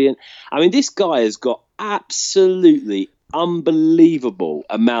been brilliant. I mean, this guy has got absolutely unbelievable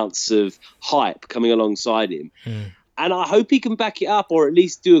amounts of hype coming alongside him. And I hope he can back it up or at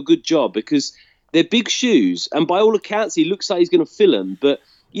least do a good job because they're big shoes. And by all accounts, he looks like he's going to fill them. But,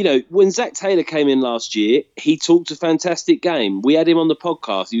 when Zach Taylor came in last year, he talked a fantastic game. We had him on the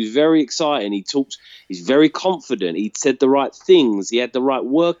podcast. He was very exciting. He's very confident. He said the right things. He had the right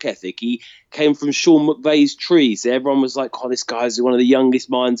work ethic. He came from Sean McVay's tree. So everyone was like, this guy's one of the youngest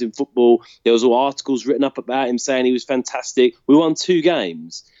minds in football. There was all articles written up about him saying he was fantastic. We won 2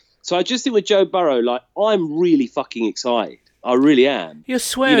 games. So I just think with Joe Burrow, I'm really fucking excited. I really am. You're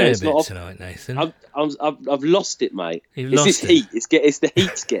swearing a bit tonight, Nathan. I've lost it, mate. You've it's lost this heat. It's the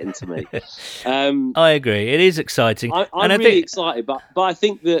heat's getting to me. I agree. It is exciting. I'm really excited, but I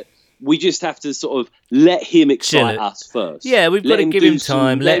think that we just have to sort of let him excite us first. Yeah, we've got to give him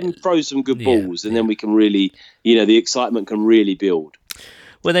time. Let him throw some good balls, and then we can really, the excitement can really build.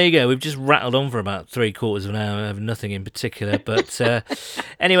 Well, there you go. We've just rattled on for about 3/4 of an hour of nothing in particular. But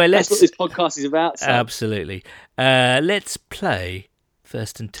anyway, that's what this podcast is about. So. Absolutely. Let's play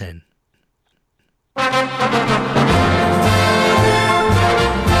First and 10.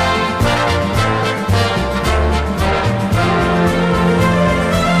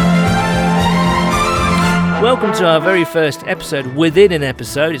 Welcome to our very first episode within an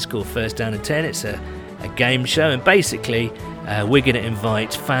episode. It's called First Down and 10. It's a game show, and basically we're going to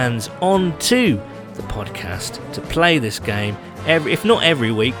invite fans onto the podcast to play this game, if not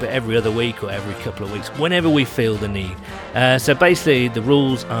every week, but every other week or every couple of weeks, whenever we feel the need. So basically the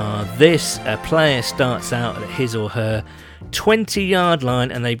rules are this: a player starts out at his or her 20-yard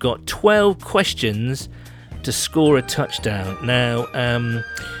line and they've got 12 questions to score a touchdown. Now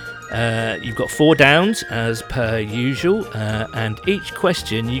you've got 4 downs as per usual, and each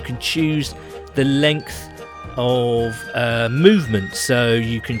question you can choose the length of movement. So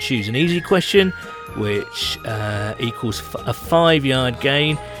you can choose an easy question, which equals a 5-yard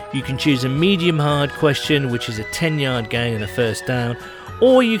gain. You can choose a medium hard question, which is a 10-yard gain and a first down.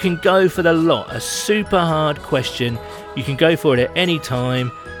 Or you can go for the lot, a super hard question. You can go for it at any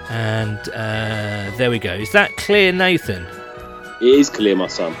time. And there we go. Is that clear, Nathan? It is clear, my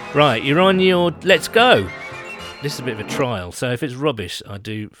son. Right, you're on your... Let's go. This is a bit of a trial, so if it's rubbish, I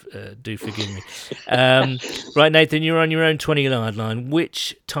do forgive me. Right, Nathan, you're on your own 20-yard line.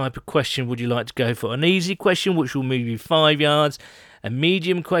 Which type of question would you like to go for? An easy question, which will move you 5 yards, a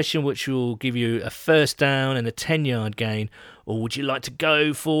medium question, which will give you a first down and a 10-yard gain, or would you like to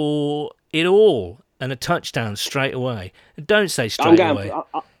go for it all and a touchdown straight away? And don't say straight away.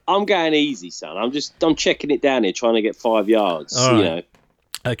 I'm going easy, son. I'm checking it down here, trying to get 5 yards. All right. You know.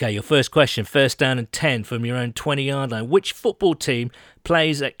 Okay, your first question, first down and 10 from your own 20-yard line. Which football team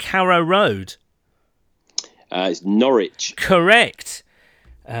plays at Carrow Road? It's Norwich. Correct.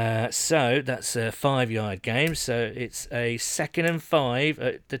 So that's a 5-yard game. So it's a 2nd and 5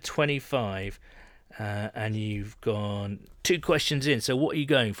 at the 25. And you've gone 2 questions in. So what are you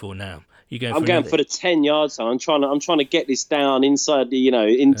going for now? I'm going for the 10-yard zone. I'm trying to get this down inside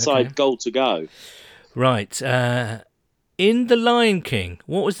the goal to go. Right. In The Lion King,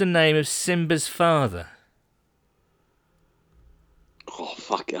 what was the name of Simba's father? Oh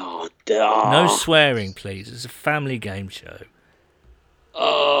fuck! Oh, No swearing, please. It's a family game show.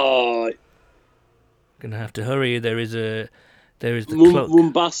 Oh, Gonna have to hurry. There is the clock.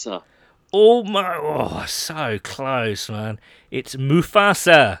 Mombasa. Oh my! Oh, so close, man. It's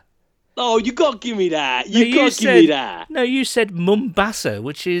Mufasa. Oh, you got to give me that. You got to give me that. No, you said Mombasa,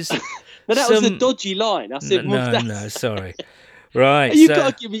 which is. No, that was a dodgy line. I said no, sorry. Right. You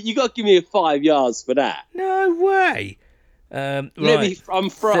got to give me 5 yards for that. No way. Right.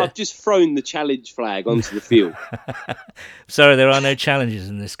 I've just thrown the challenge flag onto the field. Sorry, there are no challenges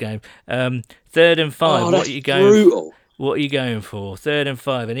in this game. 3rd and 5. Oh, what are you going? Brutal. What are you going for? 3rd and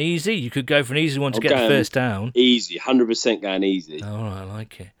 5, an easy. You could go for an easy one to get the first down. Easy, 100% going easy. All right, I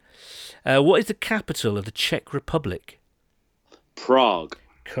like it. What is the capital of the Czech Republic? Prague.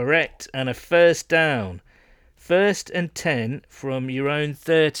 Correct, and a first down. 1st and 10 from your own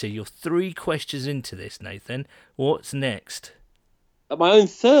 30. You're 3 questions into this, Nathan. What's next? At my own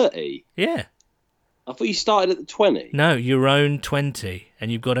 30? Yeah. I thought you started at the 20. No, your own 20,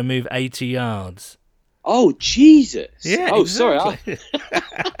 and you've got to move 80 yards. Oh, Jesus. Yeah, Oh, exactly. Sorry.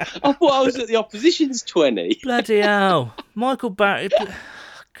 I thought I was at the opposition's 20. Bloody hell. Michael Barrett.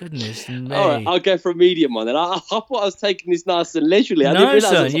 Goodness me. All right, I'll go for a medium one then. I thought I was taking this nice and leisurely. I didn't No, realise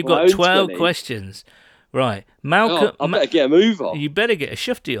I son, was you've at my got own 12 20. questions. Right. Malcolm. I better get a move on. You better get a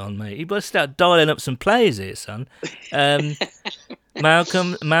shufty on, mate. You better start dialing up some players here, son.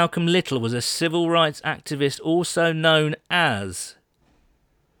 Malcolm Little was a civil rights activist also known as...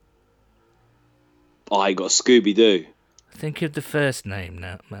 I got Scooby-Doo. Think of the first name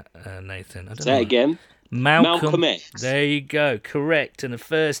now, Nathan. I don't Say know. it again. Malcolm X. There you go. Correct. And a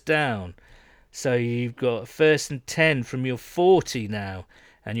first down. So you've got 1st and 10 from your 40 now.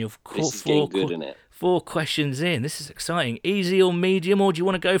 And you've caught This is getting good, isn't it? 4 questions in. This is exciting. Easy or medium, or do you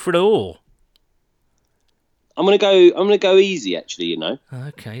want to go for it all? I'm gonna go easy, actually. You know.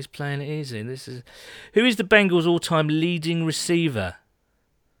 Okay, he's playing it easy. Who is the Bengals' all-time leading receiver?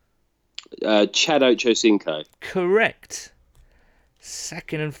 Chad Ochocinco. Correct.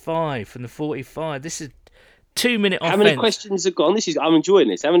 2nd and 5 from the 45. This is 2-minute offense. How many questions have gone? I'm enjoying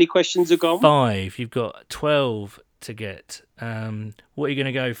this. How many questions have gone? 5. You've got 12 to get. What are you going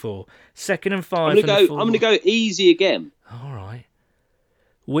to go for? 2nd and 5. I'm going to go easy again. All right.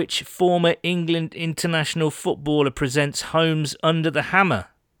 Which former England international footballer presents Holmes Under the Hammer?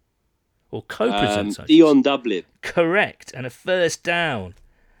 Or co-presents? Dion Dublin. Correct. And a first down.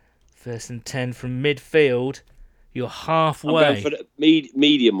 1st and 10 from midfield. You're halfway. I'm going for the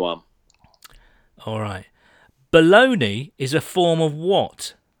medium one. All right. Bologna is a form of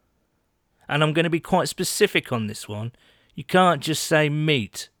what? And I'm going to be quite specific on this one. You can't just say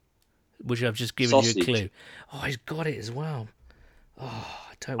meat, which I've just given Sausage. you a clue. Oh, he's got it as well. Oh,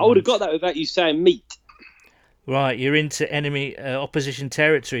 I would have got that without you saying meat. Right, you're into enemy opposition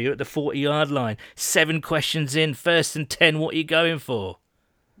territory. You're at the 40-yard line. 7 questions in. 1st and 10. What are you going for?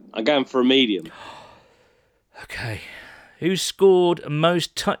 I'm going for a medium. Okay. Who scored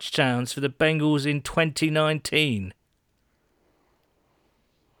most touchdowns for the Bengals in 2019?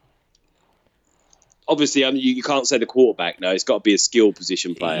 Obviously, you can't say the quarterback. No, it's got to be a skill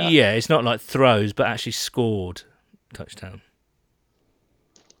position player. Yeah, it's not like throws, but actually scored touchdown.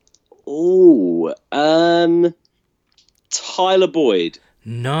 Oh, Tyler Boyd.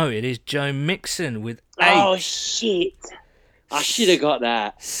 No, it is Joe Mixon with 8. Oh, shit. I should have got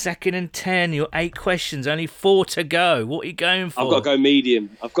that. 2nd and 10. You're 8 questions. Only 4 to go. What are you going for? I've got to go medium.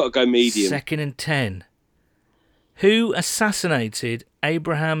 2nd and 10. Who assassinated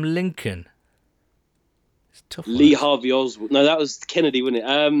Abraham Lincoln? It's a tough one. Lee Harvey Oswald. No, that was Kennedy, wasn't it?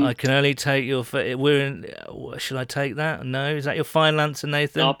 I can only take your... Shall I take that? No? Is that your final answer,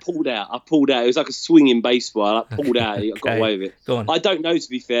 Nathan? No, I pulled out. It was like a swinging baseball. I pulled out. I got Okay. away with it. Go on. I don't know, to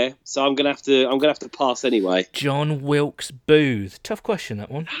be fair, so I'm gonna have to pass anyway. John Wilkes Booth. Tough question,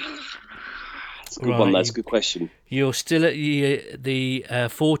 that one. That's a good one. That's a good question. You're still at the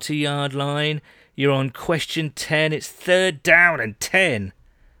 40-yard line. You're on question 10. It's 3rd down and 10.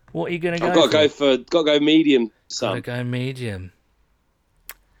 What are you going to go for? Got to go medium, son. Gotta go medium.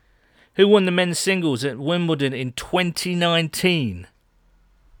 Who won the men's singles at Wimbledon in 2019?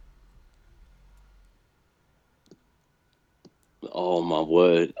 Oh, my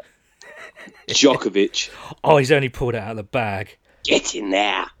word. Djokovic. Oh, he's only pulled it out of the bag. Get in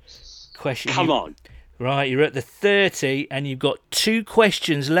there. Question. Come on. Right, you're at the 30 and you've got 2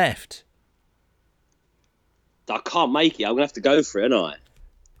 questions left. I can't make it. I'm going to have to go for it, aren't I?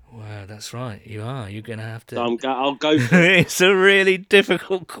 Wow, that's right. You are. You're going to have to. So I'll go for it. It's a really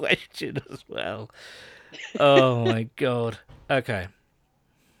difficult question as well. Oh, my God. Okay.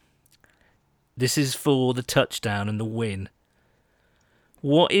 This is for the touchdown and the win.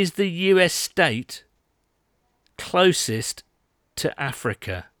 What is the US state closest to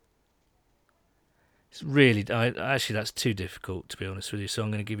Africa? It's really... actually, that's too difficult, to be honest with you, so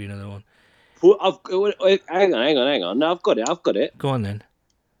I'm going to give you another one. Well, hang on. No, I've got it. Go on, then.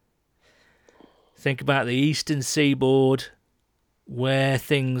 Think about the eastern seaboard, where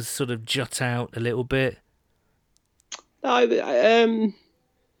things sort of jut out a little bit. No,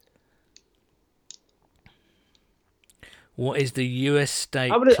 What is the US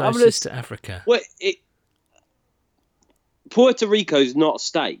state I'm gonna closest to Africa? Puerto Rico's not a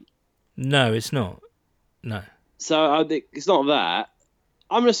state. No, it's not. No. So I think it's not that.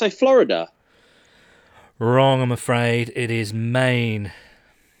 I'm going to say Florida. Wrong, I'm afraid. It is Maine.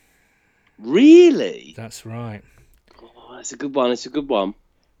 Really? That's right. Oh, that's a good one.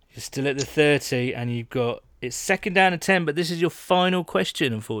 You're still at the 30 and you've got... It's second down to 10, but this is your final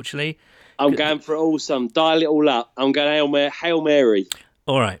question, unfortunately. I'm going for it all, some. Dial it all up. I'm going Hail Mary.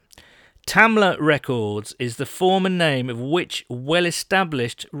 All right. Tamla Records is the former name of which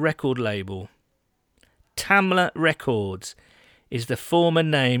well-established record label? Tamla Records is the former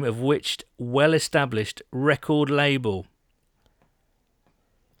name of which well-established record label?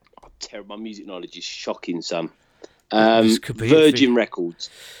 My music knowledge is shocking, son. This could be Virgin Records.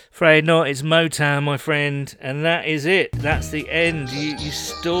 Afraid not. It's Motown, my friend, and that is it. That's the end. You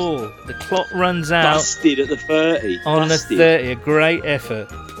stall. The clock runs out. Busted at the 30. On the 30. A great effort,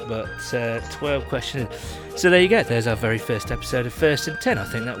 but 12 questions. So there you go. There's our very first episode of First and 10. I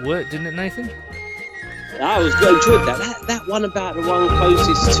think that worked, didn't it, Nathan? I enjoyed that. That one about the one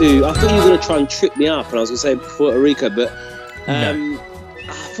closest to... I thought you were going to try and trip me up, and I was going to say Puerto Rico, but... No.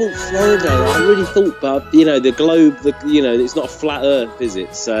 I thought Florida. I really thought, but the globe. It's not a flat Earth, is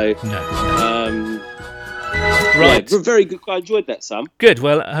it? So no. Right. Yeah, very good. I enjoyed that, Sam. Good.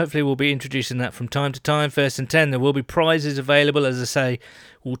 Well, hopefully we'll be introducing that from time to time. First and 10. There will be prizes available, as I say.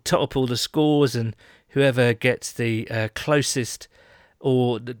 We'll top all the scores, and whoever gets the closest,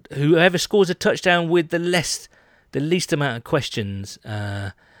 or whoever scores a touchdown with the least amount of questions,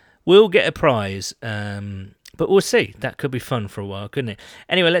 will get a prize. But we'll see. That could be fun for a while, couldn't it?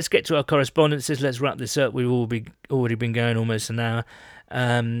 Anyway, let's get to our correspondences. Let's wrap this up. We've already been going almost an hour.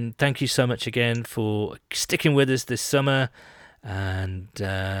 Thank you so much again for sticking with us this summer. And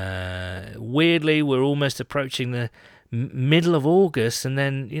weirdly, we're almost approaching the middle of August, and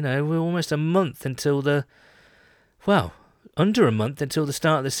then, we're almost a month until under a month until the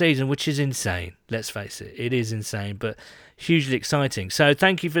start of the season, which is insane. Let's face it, it is insane, but hugely exciting. So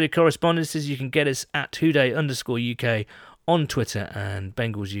thank you for the correspondences. You can get us at Houday_UK on Twitter and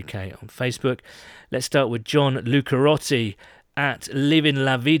Bengals UK on Facebook. Let's start with John Lucarotti at Living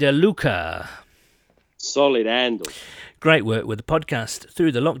La Vida Luca. Solid handle. Great work with the podcast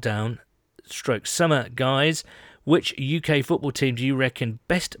through the lockdown / summer, guys. Which UK football team do you reckon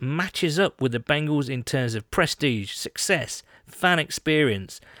best matches up with the Bengals in terms of prestige, success, fan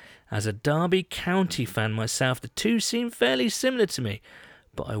experience? As a Derby County fan myself, the two seem fairly similar to me,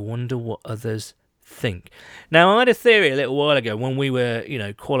 but I wonder what others think. Now, I had a theory a little while ago when we were,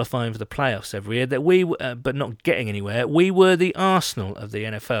 qualifying for the playoffs every year, that we, but not getting anywhere, we were the Arsenal of the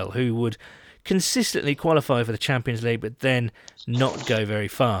NFL, who would consistently qualify for the Champions League, but then not go very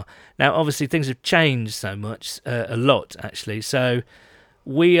far. Now, obviously, things have changed so much, a lot, actually. So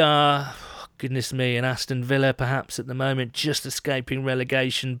we are, goodness me, an Aston Villa, perhaps, at the moment, just escaping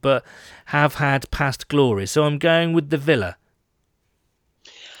relegation, but have had past glory. So I'm going with the Villa.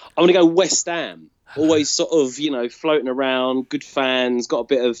 I'm going to go West Ham. Always sort of, floating around, good fans, got a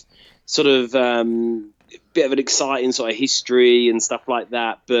bit of an exciting sort of history and stuff like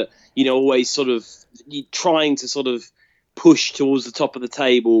that. But, always sort of trying to sort of push towards the top of the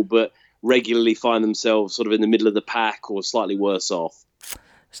table, but regularly find themselves sort of in the middle of the pack or slightly worse off.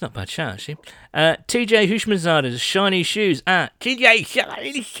 It's not a bad shout, actually. TJ Hushmanzada's Shiny Shoes at TJ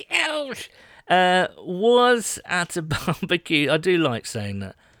Shiny Shoes was at a barbecue. I do like saying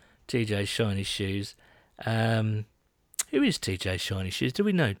that. TJ Shiny Shoes. Who is TJ Shiny Shoes? Do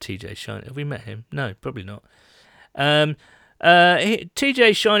we know TJ Shiny? Have we met him? No, probably not.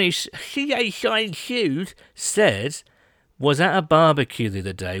 TJ Shiny Shoes said, was at a barbecue the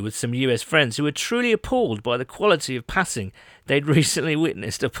other day with some US friends who were truly appalled by the quality of passing they'd recently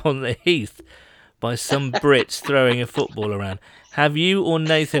witnessed upon the heath by some Brits throwing a football around. Have you or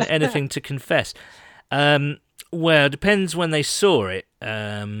Nathan anything to confess? Well, it depends when they saw it.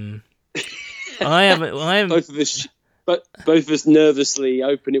 I haven't. Both of us nervously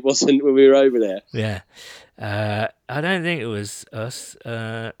hoping it wasn't when we were over there. Yeah. I don't think it was us,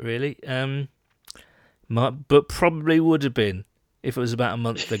 really. But probably would have been if it was about a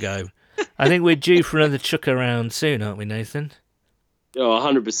month ago. I think we're due for another chuck around soon, aren't we, Nathan? Oh,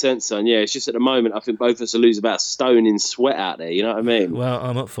 100%, son. Yeah, it's just at the moment, I think both of us will lose about a stone in sweat out there. You know what I mean? Well,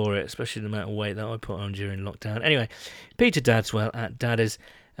 I'm up for it, especially the amount of weight that I put on during lockdown. Anyway, Peter Dadswell at Dadders.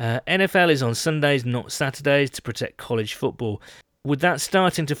 NFL is on Sundays, not Saturdays, to protect college football. With that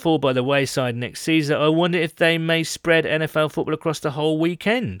starting to fall by the wayside next season, I wonder if they may spread NFL football across the whole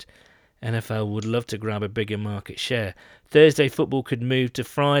weekend. NFL would love to grab a bigger market share. Thursday football could move to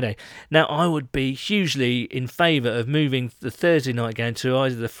Friday. Now, I would be hugely in favour of moving the Thursday night game to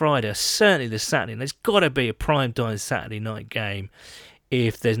either the Friday or certainly the Saturday. And there's got to be a prime-time Saturday night game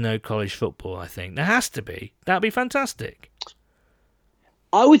if there's no college football, I think. There has to be. That'd be fantastic.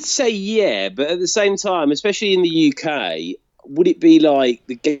 I would say yeah, but at the same time, especially in the UK, would it be like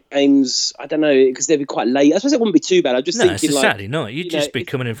the games? I don't know, because they'd be quite late. I suppose it wouldn't be too bad. I'm just thinking, it's a like, Saturday night. You'd just be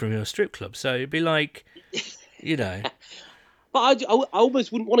coming in from your strip club, so it'd be like, you know. But I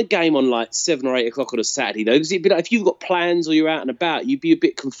almost wouldn't want a game on like 7 or 8 o'clock on a Saturday though, because it'd be like if you've got plans or you're out and about, you'd be a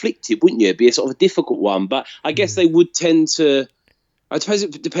bit conflicted, wouldn't you? It'd be a sort of a difficult one. But I guess they would tend to. I suppose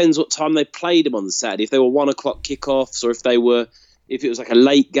it depends what time they played them on the Saturday. If they were 1 o'clock kickoffs, or if it was like a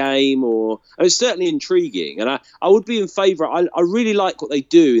late game, or it's certainly intriguing. And I would be in favour. I really like what they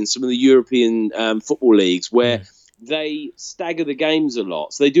do in some of the European football leagues where they stagger the games a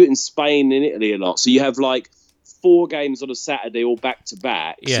lot. So they do it in Spain and Italy a lot. So you have like 4 games on a Saturday all back to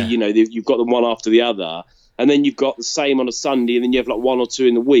back. Yeah. So, you've got them one after the other. And then you've got the same on a Sunday, and then you have like 1 or 2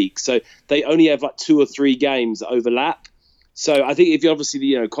 in the week. So they only have like 2 or 3 games that overlap. So I think if you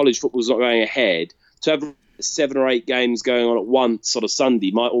obviously, college football's not going ahead, to have 7 or 8 games going on at once sort of Sunday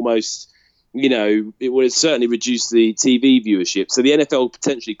might almost, it would certainly reduce the TV viewership. So the NFL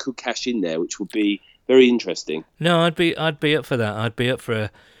potentially could cash in there, which would be very interesting. No, I'd be up for that. I'd be up for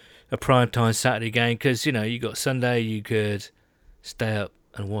a primetime Saturday game because, you got Sunday, you could stay up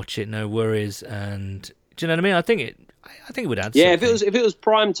and watch it, no worries. And do you know what I mean? I think it would add something. Yeah, if it was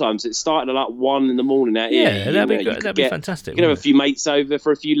prime time, so it started at like 1 in the morning out here. Yeah, that'd be good. That'd be fantastic. You can have a few mates over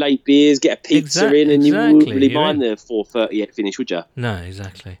for a few late beers, get a pizza in, and you wouldn't really mind the 4:38 finish, would you? No,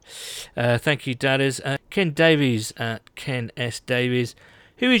 exactly. Thank you, Dadders. Ken Davies at Ken S. Davies.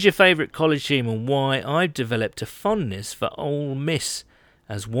 Who is your favourite college team and why? I've developed a fondness for Ole Miss.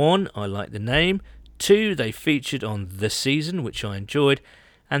 As 1, I like the name. 2, they featured on The Season, which I enjoyed.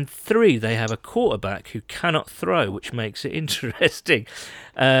 And 3, they have a quarterback who cannot throw, which makes it interesting.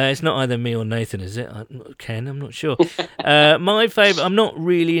 It's not either me or Nathan, is it? Ken, I'm not sure. My favourite, I'm not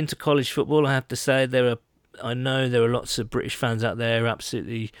really into college football, I have to say. I know there are lots of British fans out there who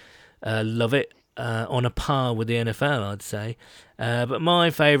absolutely love it, on a par with the NFL, I'd say. But my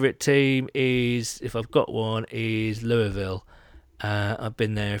favourite team is, if I've got one, is Louisville. I've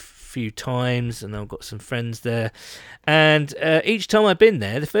been there a few times and I've got some friends there. And each time I've been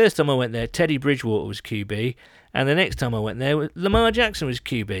there, the first time I went there, Teddy Bridgewater was QB. And the next time I went there, Lamar Jackson was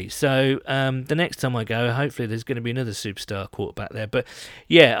QB. So the next time I go, hopefully there's going to be another superstar quarterback there. But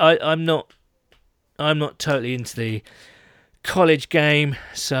yeah, I'm not totally into the college game.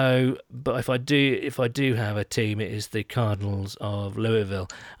 So, but if I do have a team, it is the Cardinals of Louisville.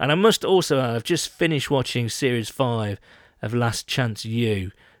 And I must also add, I've just finished watching Series 5 of Last Chance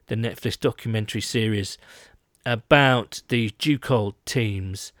U, the Netflix documentary series about the Duke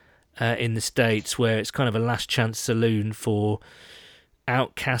teams in the States, where it's kind of a last chance saloon for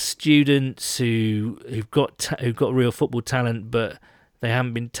outcast students who've got real football talent, but they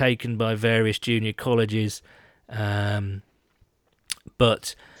haven't been taken by various junior colleges.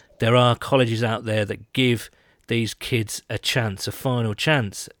 But there are colleges out there that give these kids a chance, a final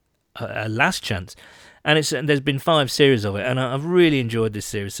chance, a last chance. And there's been 5 series of it, and I've really enjoyed this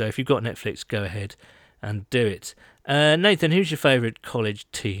series. So if you've got Netflix, go ahead and do it. Nathan, who's your favourite college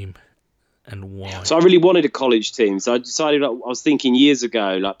team and why? So I really wanted a college team. So I decided, I was thinking years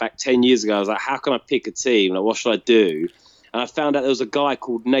ago, like back 10 years ago, I was like, how can I pick a team? Like, what should I do? And I found out there was a guy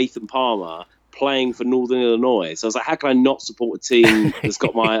called Nathan Palmer playing for Northern Illinois. So I was like, how can I not support a team that's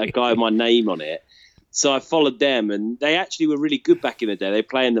got a guy with my name on it? So I followed them, and they actually were really good back in the day. They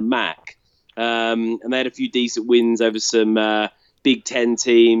play in the MAC. and they had a few decent wins over some Big Ten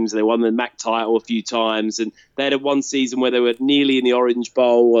teams. They won the MAC title a few times, and they had one season where they were nearly in the Orange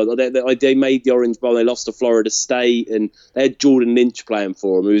Bowl. They made the Orange Bowl. They lost to Florida State, and they had Jordan Lynch playing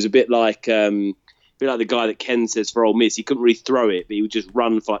for them. It was a bit like the guy that Ken says for Ole Miss. He couldn't really throw it, but he would just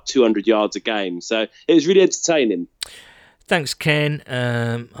run for like 200 yards a game. So it was really entertaining. Thanks, Ken.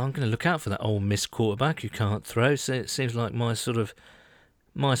 I'm going to look out for that Ole Miss quarterback who can't throw. So it seems like my sort of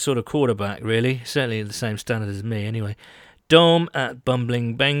quarterback, really. Certainly the same standard as me, anyway. Dom at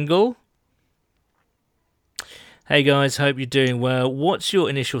Bumbling Bengal. Hey guys, hope you're doing well. What's your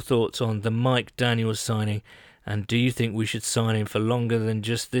initial thoughts on the Mike Daniels signing, and do you think we should sign him for longer than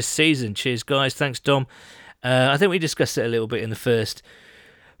just this season? Cheers, guys. Thanks, Dom. I think we discussed it a little bit in the first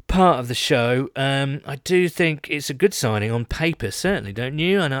part of the show. I do think it's a good signing on paper, certainly, don't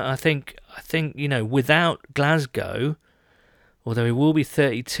you? And I think without Glasgow, although he will be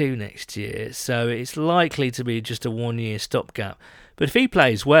 32 next year, so it's likely to be just a one-year stopgap. But if he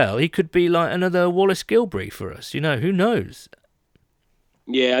plays well, he could be like another Wallace Gilbury for us. Who knows?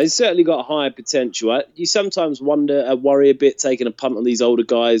 Yeah, he's certainly got higher potential. You sometimes worry a bit taking a punt on these older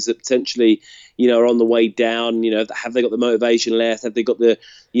guys that potentially, are on the way down. Have they got the motivation left? Have they got the,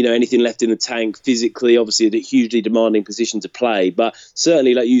 anything left in the tank physically? Obviously, a hugely demanding position to play. But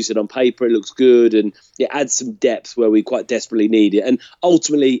certainly, like you said, on paper, it looks good and it adds some depth where we quite desperately need it. And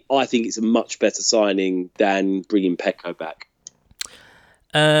ultimately, I think it's a much better signing than bringing Pecco back.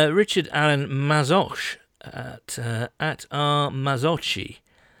 Richard Allen Mazoch at R Mazochi.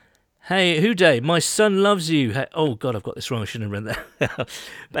 Hey, Houday, my son loves you. Hey, oh, God, I've got this wrong. I shouldn't have read that.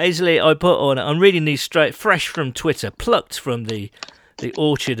 Basically, I'm reading these straight, fresh from Twitter, plucked from the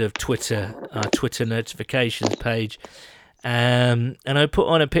orchard of Twitter, our Twitter notifications page. And I put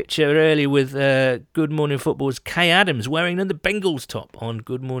on a picture earlier with Good Morning Football's Kay Adams wearing the Bengals top on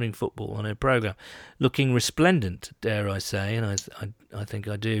Good Morning Football on her programme, looking resplendent, dare I say, and I think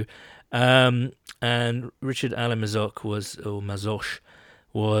I do. And Richard Allen Mazoch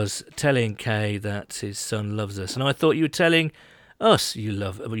was telling Kay that his son loves us. And I thought you were telling us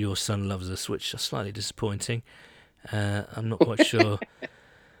your son loves us, which is slightly disappointing. I'm not quite sure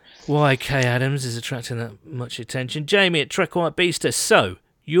why Kay Adams is attracting that much attention. Jamie at Trek White Beaster. So,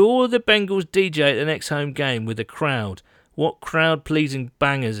 you're the Bengals DJ at the next home game with a crowd. What crowd-pleasing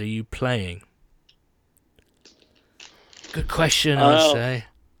bangers are you playing? Good question, I'd say.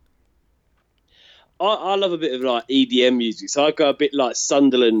 I love a bit of like EDM music, so I go a bit like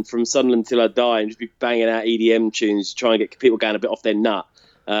Sunderland from Sunderland Till I Die and just be banging out EDM tunes to try and get people going a bit off their nut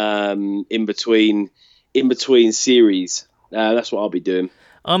in between series. That's what I'll be doing.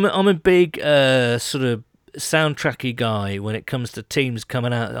 I'm a big sort of soundtracky guy when it comes to teams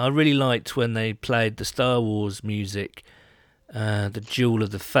coming out. I really liked when they played the Star Wars music, the Duel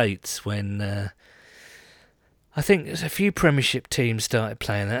of the Fates, when I think there's a few Premiership teams started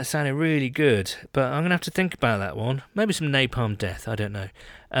playing that. It sounded really good, but I'm going to have to think about that one. Maybe some Napalm Death, I don't know.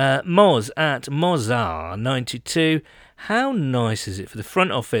 Moz at Mozar92. How nice is it for the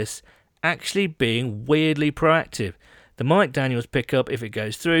front office actually being weirdly proactive? The Mike Daniels pickup, if it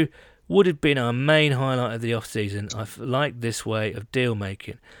goes through, would have been our main highlight of the off-season. I've liked this way of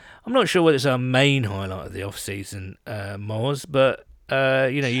deal-making. I'm not sure whether it's our main highlight of the off-season, Moz, but...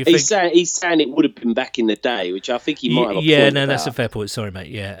 he's saying it would have been back in the day, which I think he might have. Yeah, no, that's a fair point. Sorry, mate.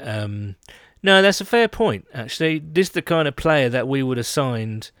 Yeah, no, that's a fair point. Actually, this is the kind of player that we would have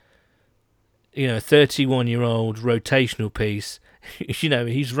signed. 31-year-old rotational piece.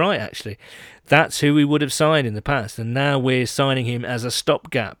 He's right. Actually, that's who we would have signed in the past, and now we're signing him as a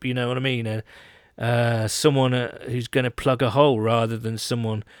stopgap. You know what I mean? Someone who's going to plug a hole rather than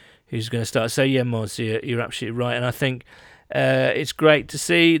someone who's going to start. So yeah, Moz, you're absolutely right, and I think. It's great to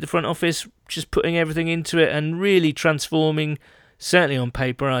see the front office just putting everything into it and really transforming, certainly on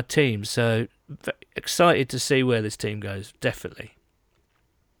paper, our team. So excited to see where this team goes, definitely.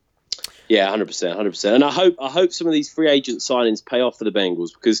 Yeah, 100%. And I hope some of these free agent signings pay off for the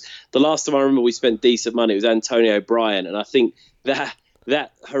Bengals, because the last time I remember we spent decent money, it was Antonio Bryant, and I think that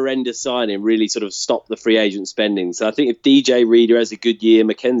horrendous signing really sort of stopped the free agent spending. So I think if DJ Reader has a good year,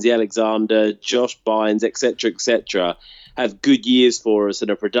 Mackenzie Alexander, Josh Bynes, etc., have good years for us and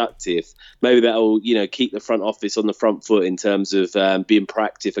are productive, maybe that'll keep the front office on the front foot in terms of being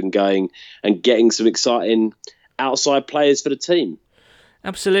proactive and going and getting some exciting outside players for the team.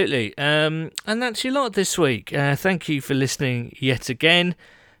 Absolutely. And that's your lot this week. Thank you for listening yet again.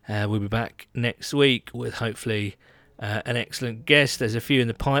 We'll be back next week with hopefully an excellent guest. There's a few in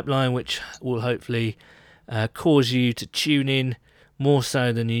the pipeline which will hopefully cause you to tune in more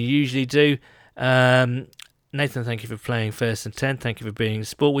so than you usually do. Nathan, thank you for playing First and 10. Thank you for being a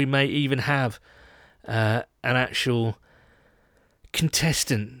sport. We may even have an actual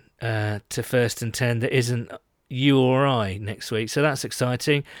contestant to First and 10 that isn't you or I next week. So that's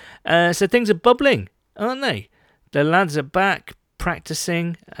exciting. So things are bubbling, aren't they? The lads are back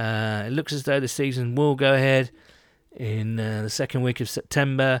practicing. It looks as though the season will go ahead in the second week of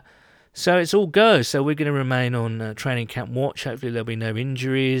September. So it's all go. So we're going to remain on training camp watch. Hopefully there'll be no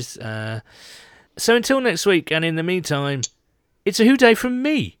injuries. So until next week, and in the meantime, it's a hoo-day from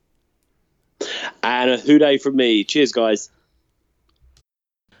me. And a hoo-day from me. Cheers, guys.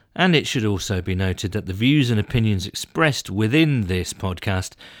 And it should also be noted that the views and opinions expressed within this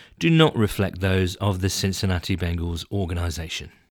podcast do not reflect those of the Cincinnati Bengals organisation.